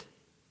livid.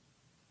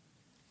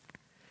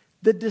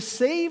 The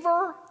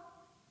deceiver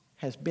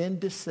has been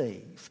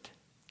deceived.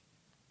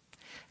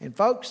 And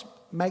folks,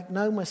 make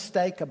no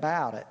mistake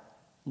about it,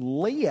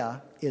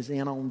 Leah is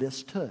in on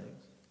this too.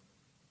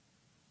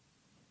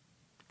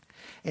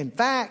 In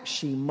fact,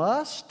 she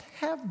must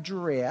have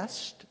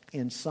dressed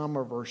in some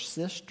of her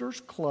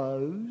sister's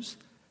clothes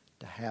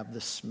to have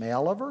the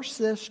smell of her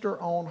sister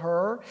on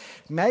her.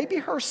 Maybe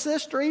her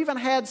sister even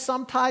had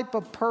some type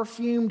of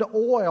perfumed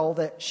oil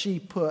that she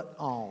put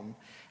on.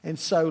 And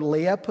so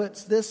Leah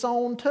puts this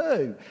on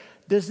too.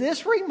 Does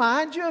this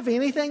remind you of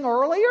anything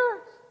earlier?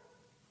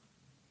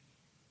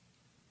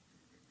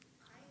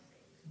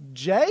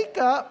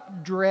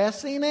 Jacob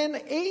dressing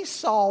in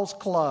Esau's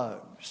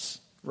clothes,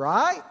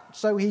 right?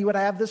 So he would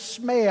have the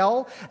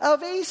smell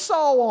of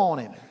Esau on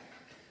him.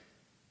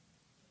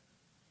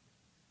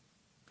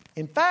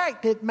 In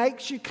fact, it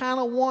makes you kind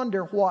of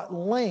wonder what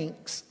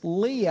lengths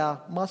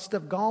Leah must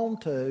have gone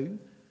to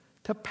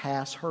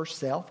pass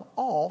herself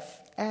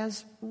off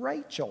as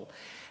Rachel.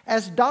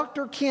 As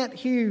Dr. Kent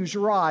Hughes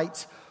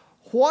writes,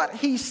 what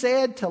he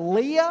said to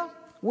Leah,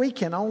 we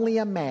can only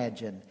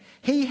imagine.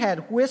 He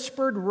had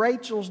whispered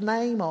Rachel's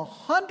name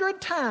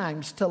 100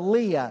 times to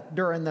Leah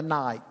during the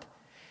night,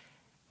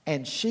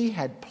 and she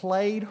had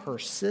played her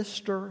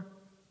sister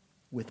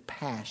with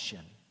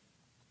passion.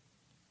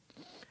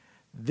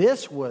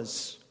 This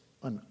was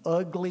an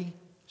ugly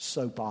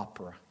soap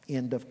opera.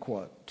 End of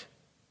quote.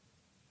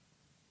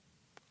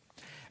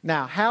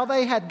 Now, how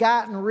they had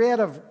gotten rid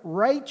of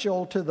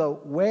Rachel till the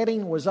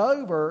wedding was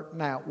over,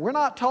 now, we're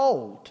not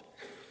told.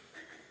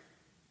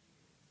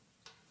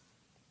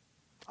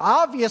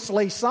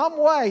 Obviously, some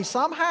way,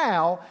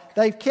 somehow,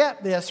 they've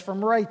kept this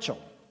from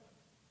Rachel.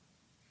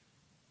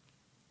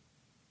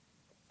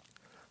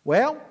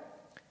 Well,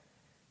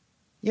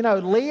 you know,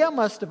 Leah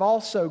must have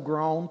also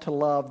grown to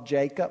love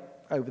Jacob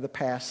over the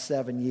past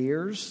 7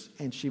 years,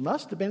 and she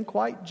must have been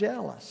quite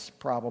jealous,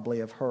 probably,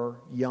 of her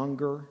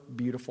younger,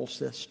 beautiful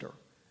sister.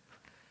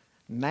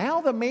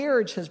 Now the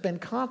marriage has been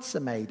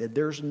consummated.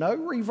 There's no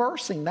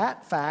reversing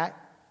that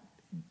fact.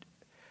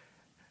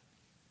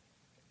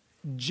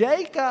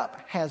 Jacob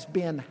has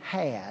been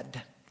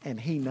had, and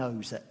he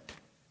knows it.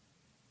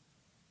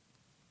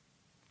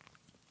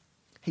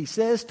 He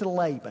says to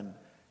Laban,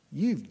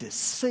 "You've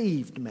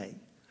deceived me."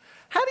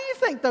 How do you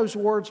think those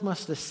words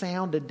must have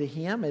sounded to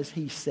him as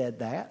he said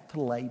that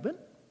to Laban?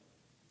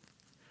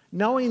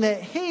 Knowing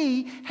that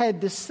he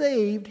had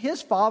deceived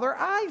his father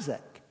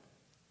Isaac.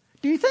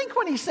 Do you think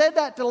when he said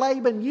that to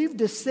Laban, "You've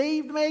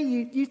deceived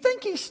me," you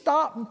think he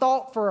stopped and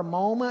thought for a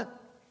moment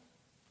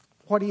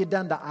what he had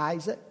done to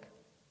Isaac?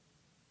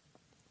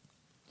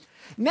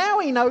 Now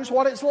he knows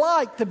what it's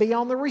like to be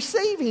on the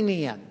receiving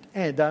end,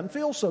 and it doesn't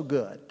feel so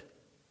good.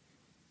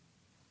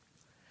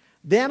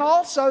 Then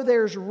also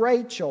there's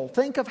Rachel.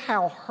 Think of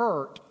how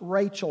hurt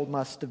Rachel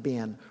must have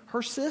been.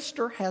 Her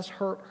sister has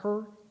hurt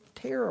her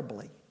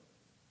terribly.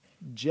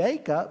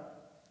 Jacob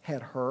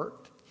had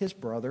hurt his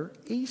brother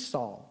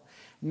Esau.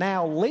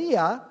 Now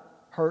Leah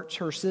hurts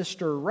her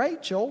sister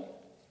Rachel,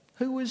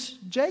 who was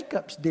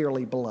Jacob's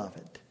dearly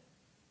beloved.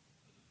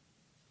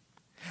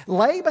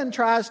 Laban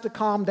tries to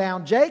calm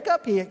down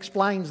Jacob. He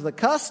explains the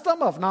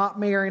custom of not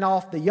marrying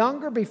off the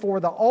younger before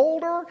the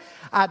older.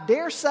 I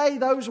dare say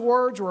those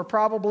words were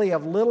probably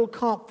of little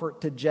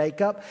comfort to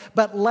Jacob.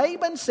 But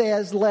Laban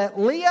says, "Let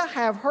Leah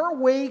have her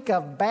week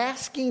of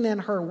basking in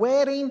her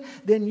wedding.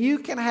 Then you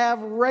can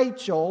have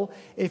Rachel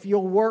if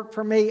you'll work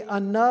for me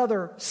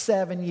another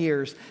 7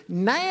 years."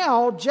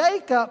 Now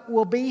Jacob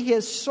will be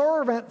his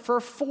servant for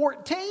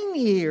 14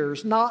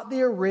 years, not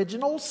the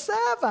original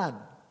 7.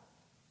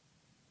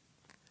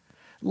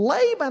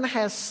 Laban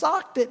has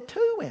socked it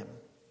to him.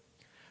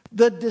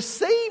 The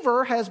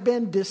deceiver has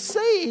been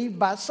deceived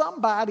by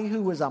somebody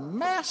who was a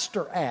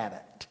master at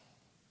it.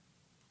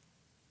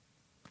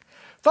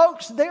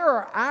 Folks, there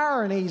are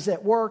ironies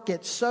at work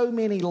at so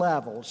many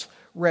levels.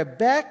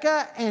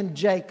 Rebekah and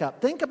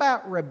Jacob. Think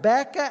about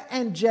Rebekah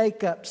and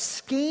Jacob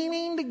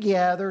scheming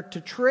together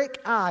to trick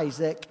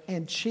Isaac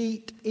and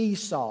cheat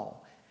Esau.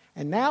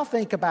 And now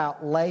think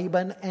about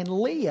Laban and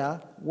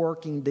Leah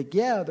working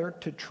together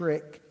to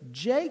trick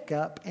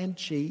Jacob and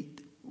cheat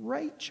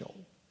Rachel.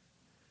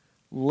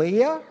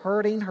 Leah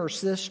hurting her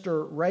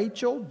sister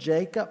Rachel,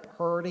 Jacob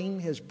hurting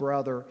his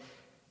brother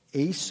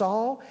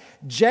Esau.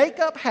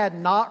 Jacob had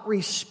not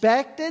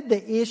respected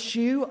the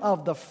issue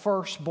of the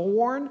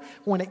firstborn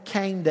when it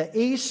came to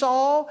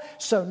Esau,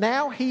 so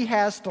now he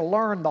has to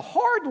learn the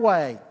hard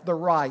way the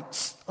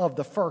rights of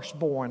the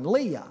firstborn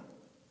Leah.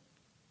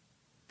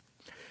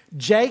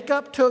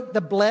 Jacob took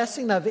the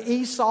blessing of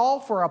Esau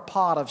for a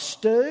pot of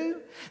stew.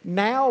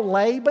 Now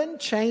Laban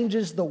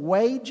changes the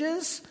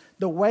wages.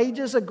 The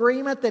wages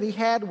agreement that he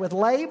had with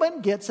Laban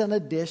gets an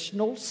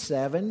additional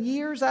 7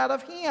 years out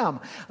of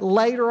him.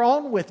 Later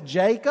on with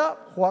Jacob,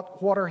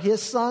 what are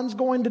his sons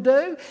going to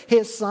do?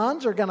 His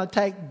sons are going to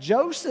take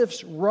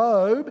Joseph's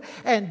robe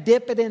and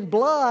dip it in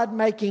blood,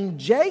 making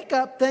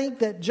Jacob think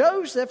that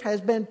Joseph has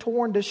been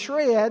torn to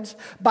shreds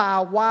by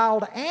a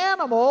wild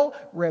animal.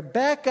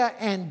 Rebekah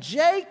and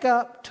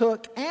Jacob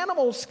took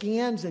animal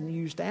skins and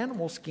used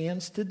animal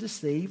skins to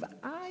deceive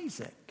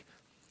Isaac.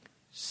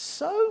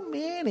 So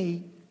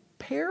many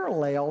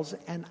parallels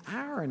and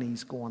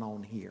ironies going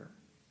on here.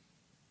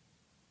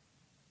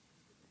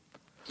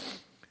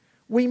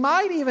 We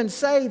might even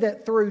say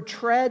that through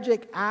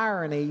tragic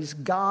ironies,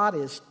 God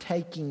is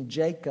taking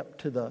Jacob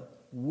to the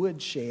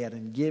woodshed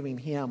and giving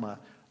him a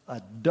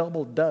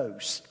double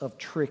dose of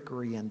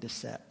trickery and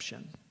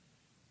deception.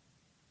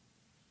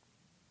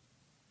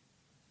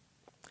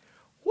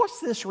 What's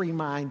this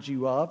remind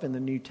you of in the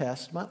New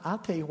Testament? I'll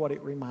tell you what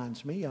it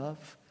reminds me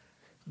of.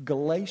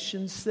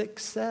 Galatians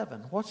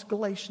 6:7. What's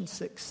Galatians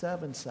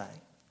 6:7 say?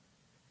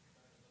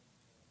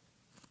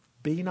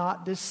 Be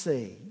not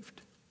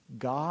deceived.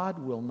 God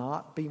will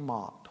not be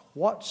mocked.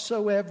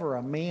 Whatsoever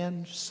a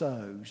man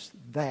sows,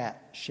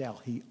 that shall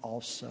he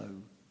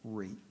also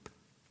reap.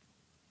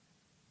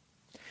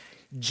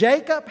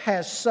 Jacob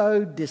has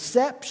sowed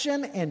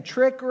deception and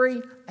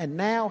trickery, and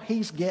now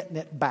he's getting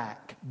it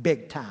back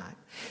big time.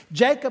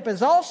 Jacob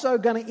is also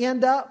going to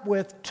end up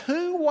with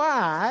 2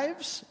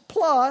 wives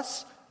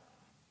plus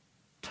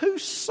 2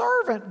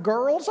 servant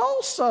girls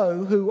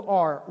also who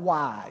are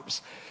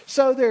wives.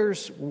 So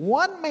there's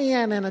 1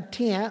 man in a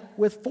tent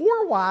with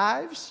 4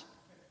 wives,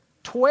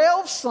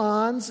 12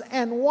 sons,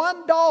 and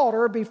 1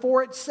 daughter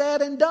before it's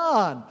said and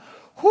done.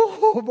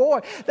 Whoo,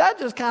 boy, that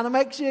just kind of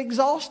makes you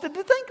exhausted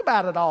to think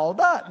about it all,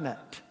 doesn't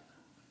it?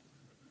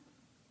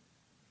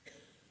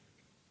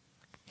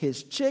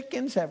 His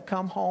chickens have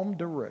come home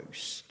to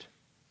roost.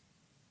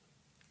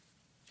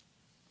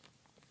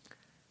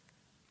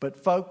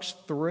 But folks,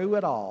 through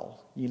it all,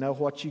 you know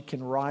what you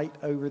can write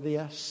over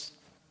this?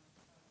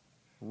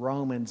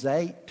 Romans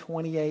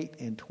 8:28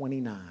 and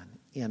 29.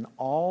 In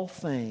all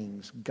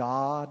things,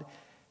 God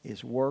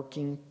is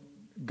working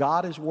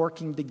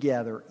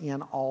together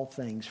in all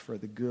things for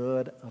the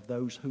good of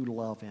those who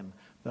love Him,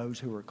 those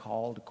who are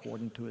called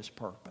according to His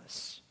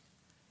purpose.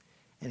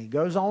 And he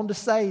goes on to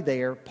say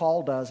there,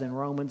 Paul does in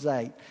Romans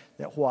 8,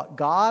 that what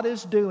God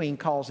is doing,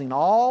 causing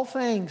all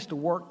things to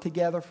work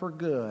together for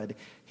good,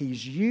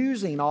 He's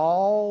using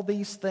all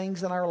these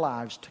things in our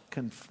lives to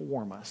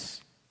conform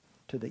us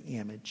to the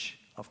image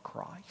of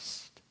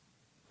Christ.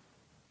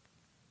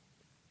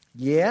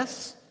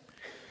 Yes,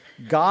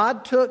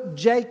 God took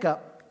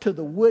Jacob to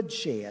the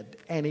woodshed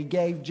and He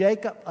gave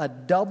Jacob a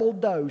double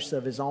dose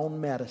of His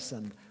own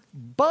medicine.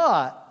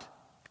 But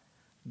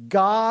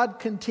God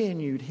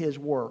continued His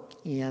work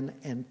in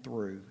and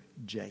through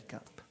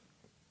Jacob.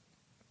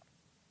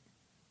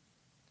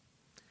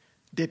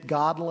 Did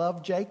God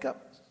love Jacob?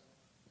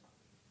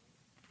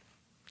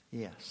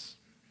 Yes,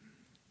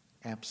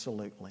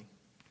 absolutely.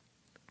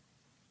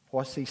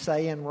 What's He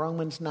say in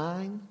Romans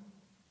 9?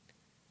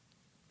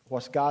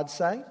 What's God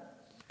say?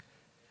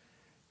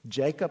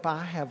 Jacob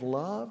I have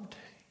loved,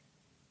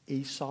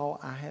 Esau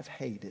I have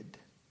hated.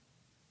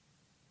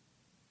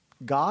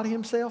 God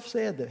Himself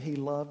said that He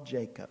loved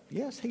Jacob.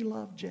 Yes, He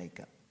loved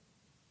Jacob.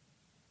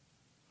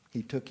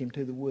 He took him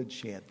to the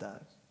woodshed,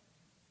 though.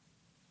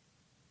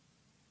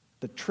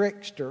 The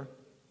trickster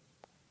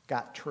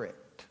got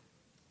tricked.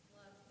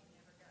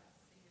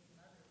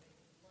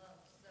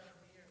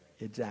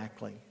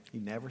 Exactly. He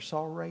never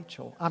saw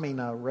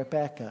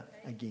Rebekah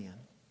again.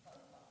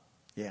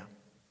 Yeah.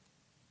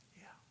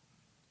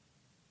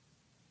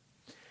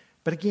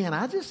 But again,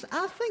 I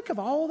think of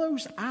all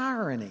those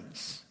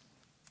ironies.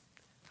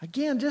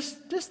 Again,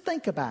 just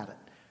think about it.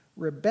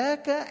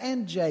 Rebekah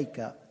and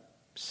Jacob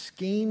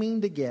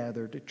scheming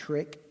together to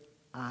trick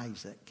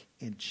Isaac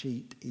and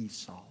cheat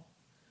Esau.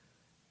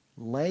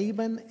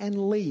 Laban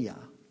and Leah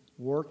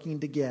working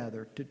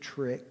together to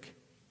trick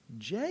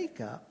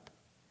Jacob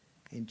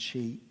and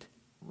cheat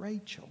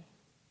Rachel.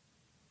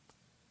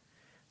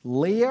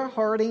 Leah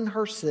hurting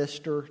her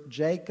sister,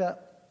 Jacob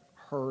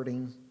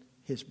hurting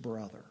his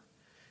brother.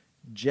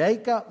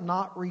 Jacob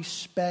not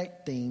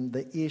respecting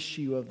the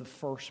issue of the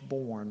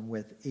firstborn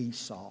with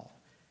Esau,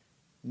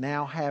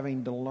 now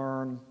having to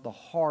learn the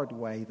hard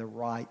way the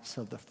rights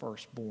of the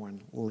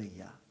firstborn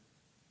Leah.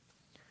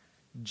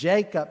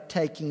 Jacob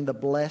taking the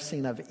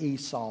blessing of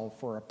Esau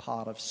for a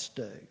pot of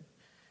stew.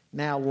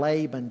 Now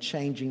Laban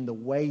changing the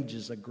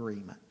wages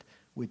agreement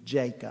with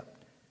Jacob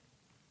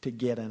to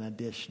get an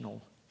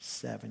additional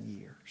 7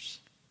 years.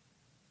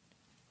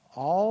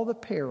 All the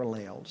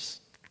parallels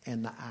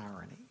and the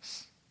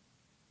ironies.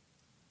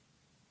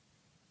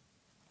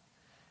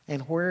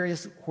 And where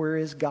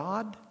is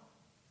God?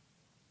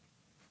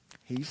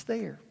 He's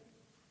there.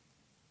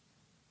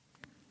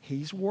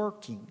 He's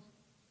working.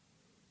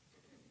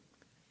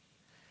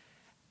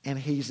 And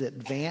He's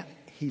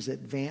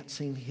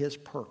advancing His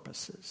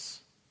purposes.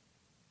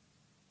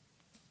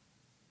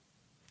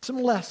 Some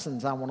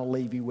lessons I want to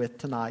leave you with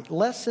tonight.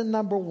 Lesson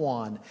number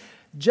 1.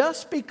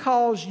 Just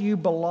because you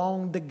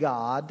belong to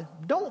God,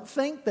 don't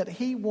think that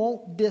He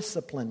won't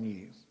discipline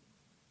you.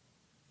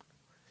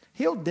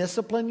 He'll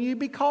discipline you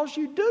because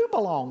you do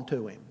belong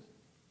to Him.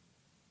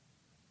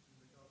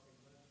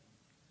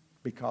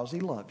 Because He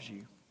loves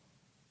you.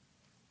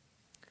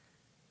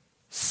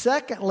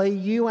 Secondly,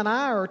 you and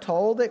I are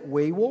told that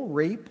we will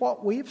reap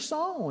what we've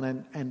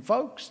sown. And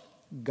folks,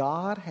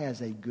 God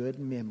has a good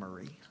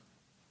memory.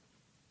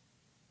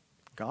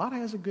 God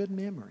has a good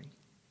memory.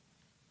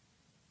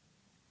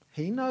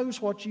 He knows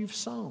what you've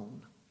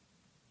sown.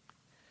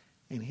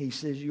 And He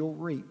says you'll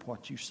reap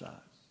what you sow.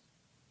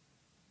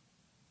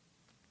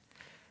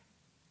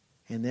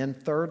 And then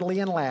thirdly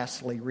and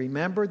lastly,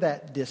 remember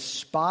that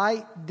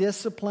despite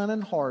discipline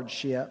and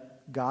hardship,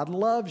 God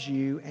loves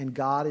you and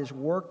God is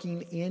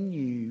working in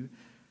you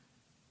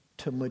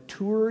to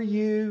mature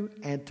you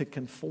and to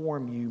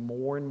conform you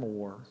more and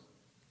more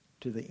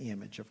to the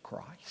image of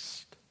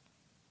Christ.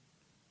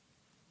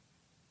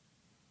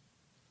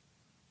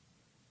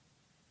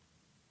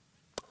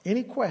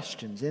 Any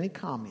questions? Any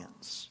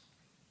comments?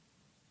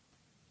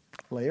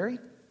 Larry?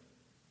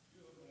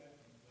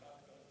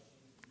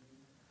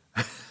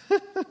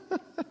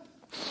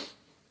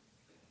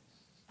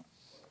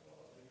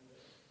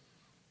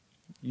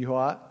 You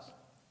what?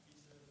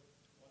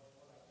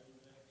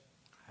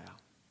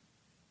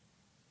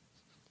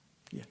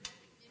 Yeah.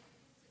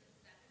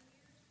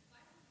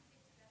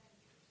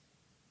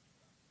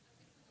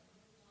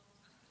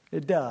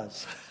 It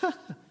does.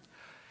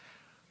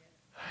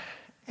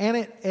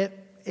 And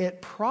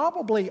it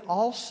probably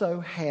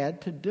also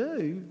had to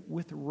do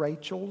with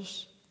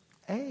Rachel's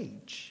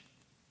age.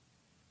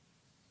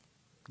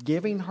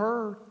 Giving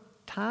her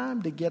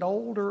time to get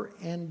older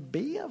and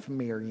be of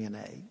Miriam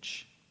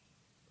age.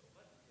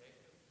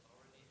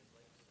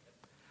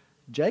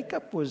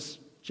 Jacob was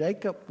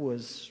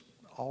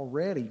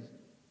already,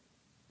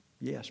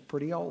 yes,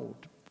 pretty old.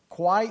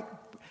 Quite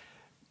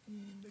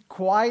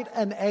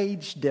an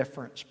age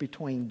difference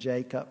between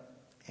Jacob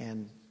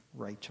and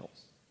Rachel.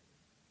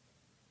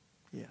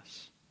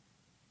 Yes.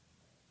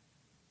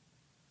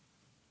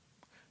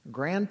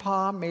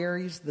 Grandpa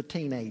marries the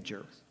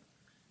teenager.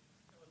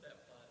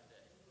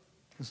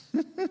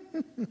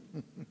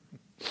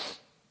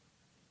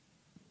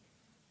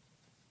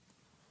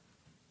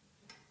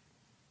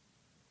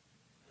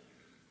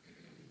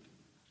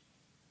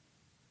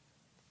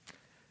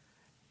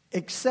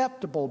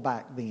 Acceptable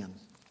back then,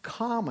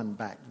 common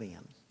back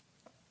then.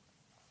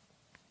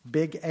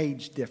 Big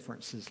age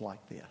differences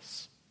like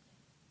this.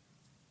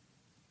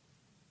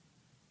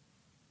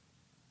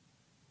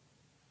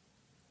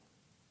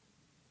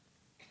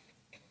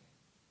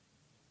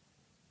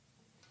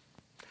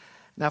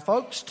 Now,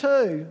 folks,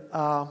 too,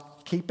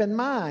 keep in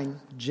mind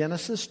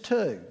Genesis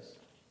 2.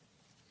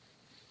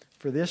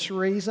 For this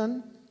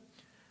reason,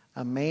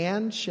 a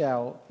man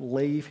shall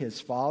leave his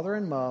father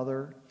and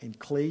mother and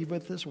cleave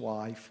with his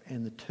wife,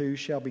 and the two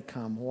shall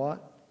become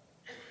what?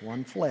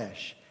 One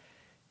flesh.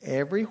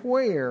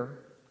 Everywhere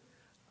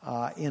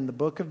in the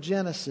book of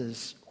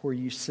Genesis where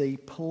you see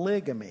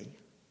polygamy,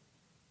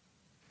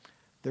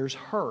 there's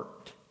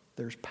hurt,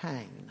 there's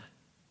pain.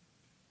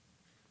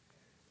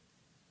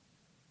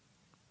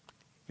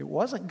 It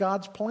wasn't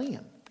God's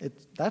plan.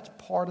 That's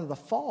part of the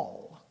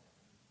fall.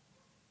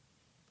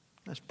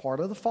 That's part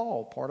of the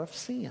fall, part of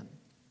sin.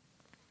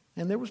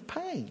 And there was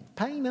pain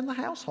in the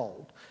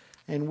household.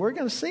 And we're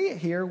going to see it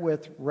here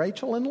with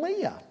Rachel and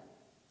Leah.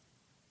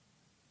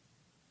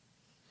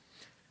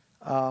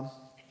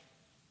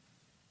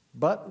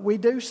 But we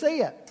do see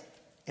it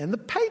in the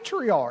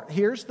patriarch.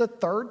 Here's the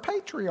third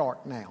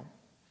patriarch now.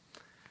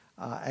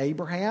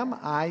 Abraham,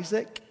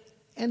 Isaac,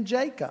 and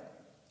Jacob.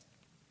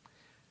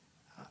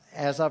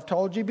 As I've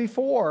told you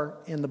before,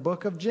 in the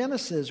book of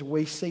Genesis,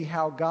 we see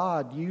how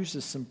God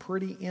uses some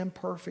pretty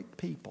imperfect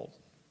people.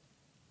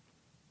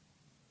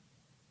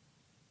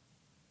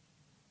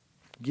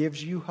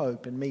 Gives you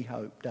hope and me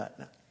hope,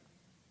 doesn't it?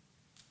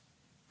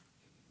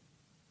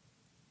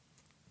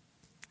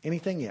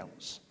 Anything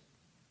else?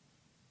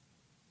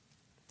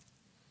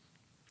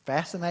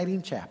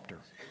 Fascinating chapter.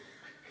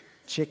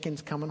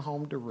 Chickens coming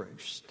home to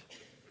roost.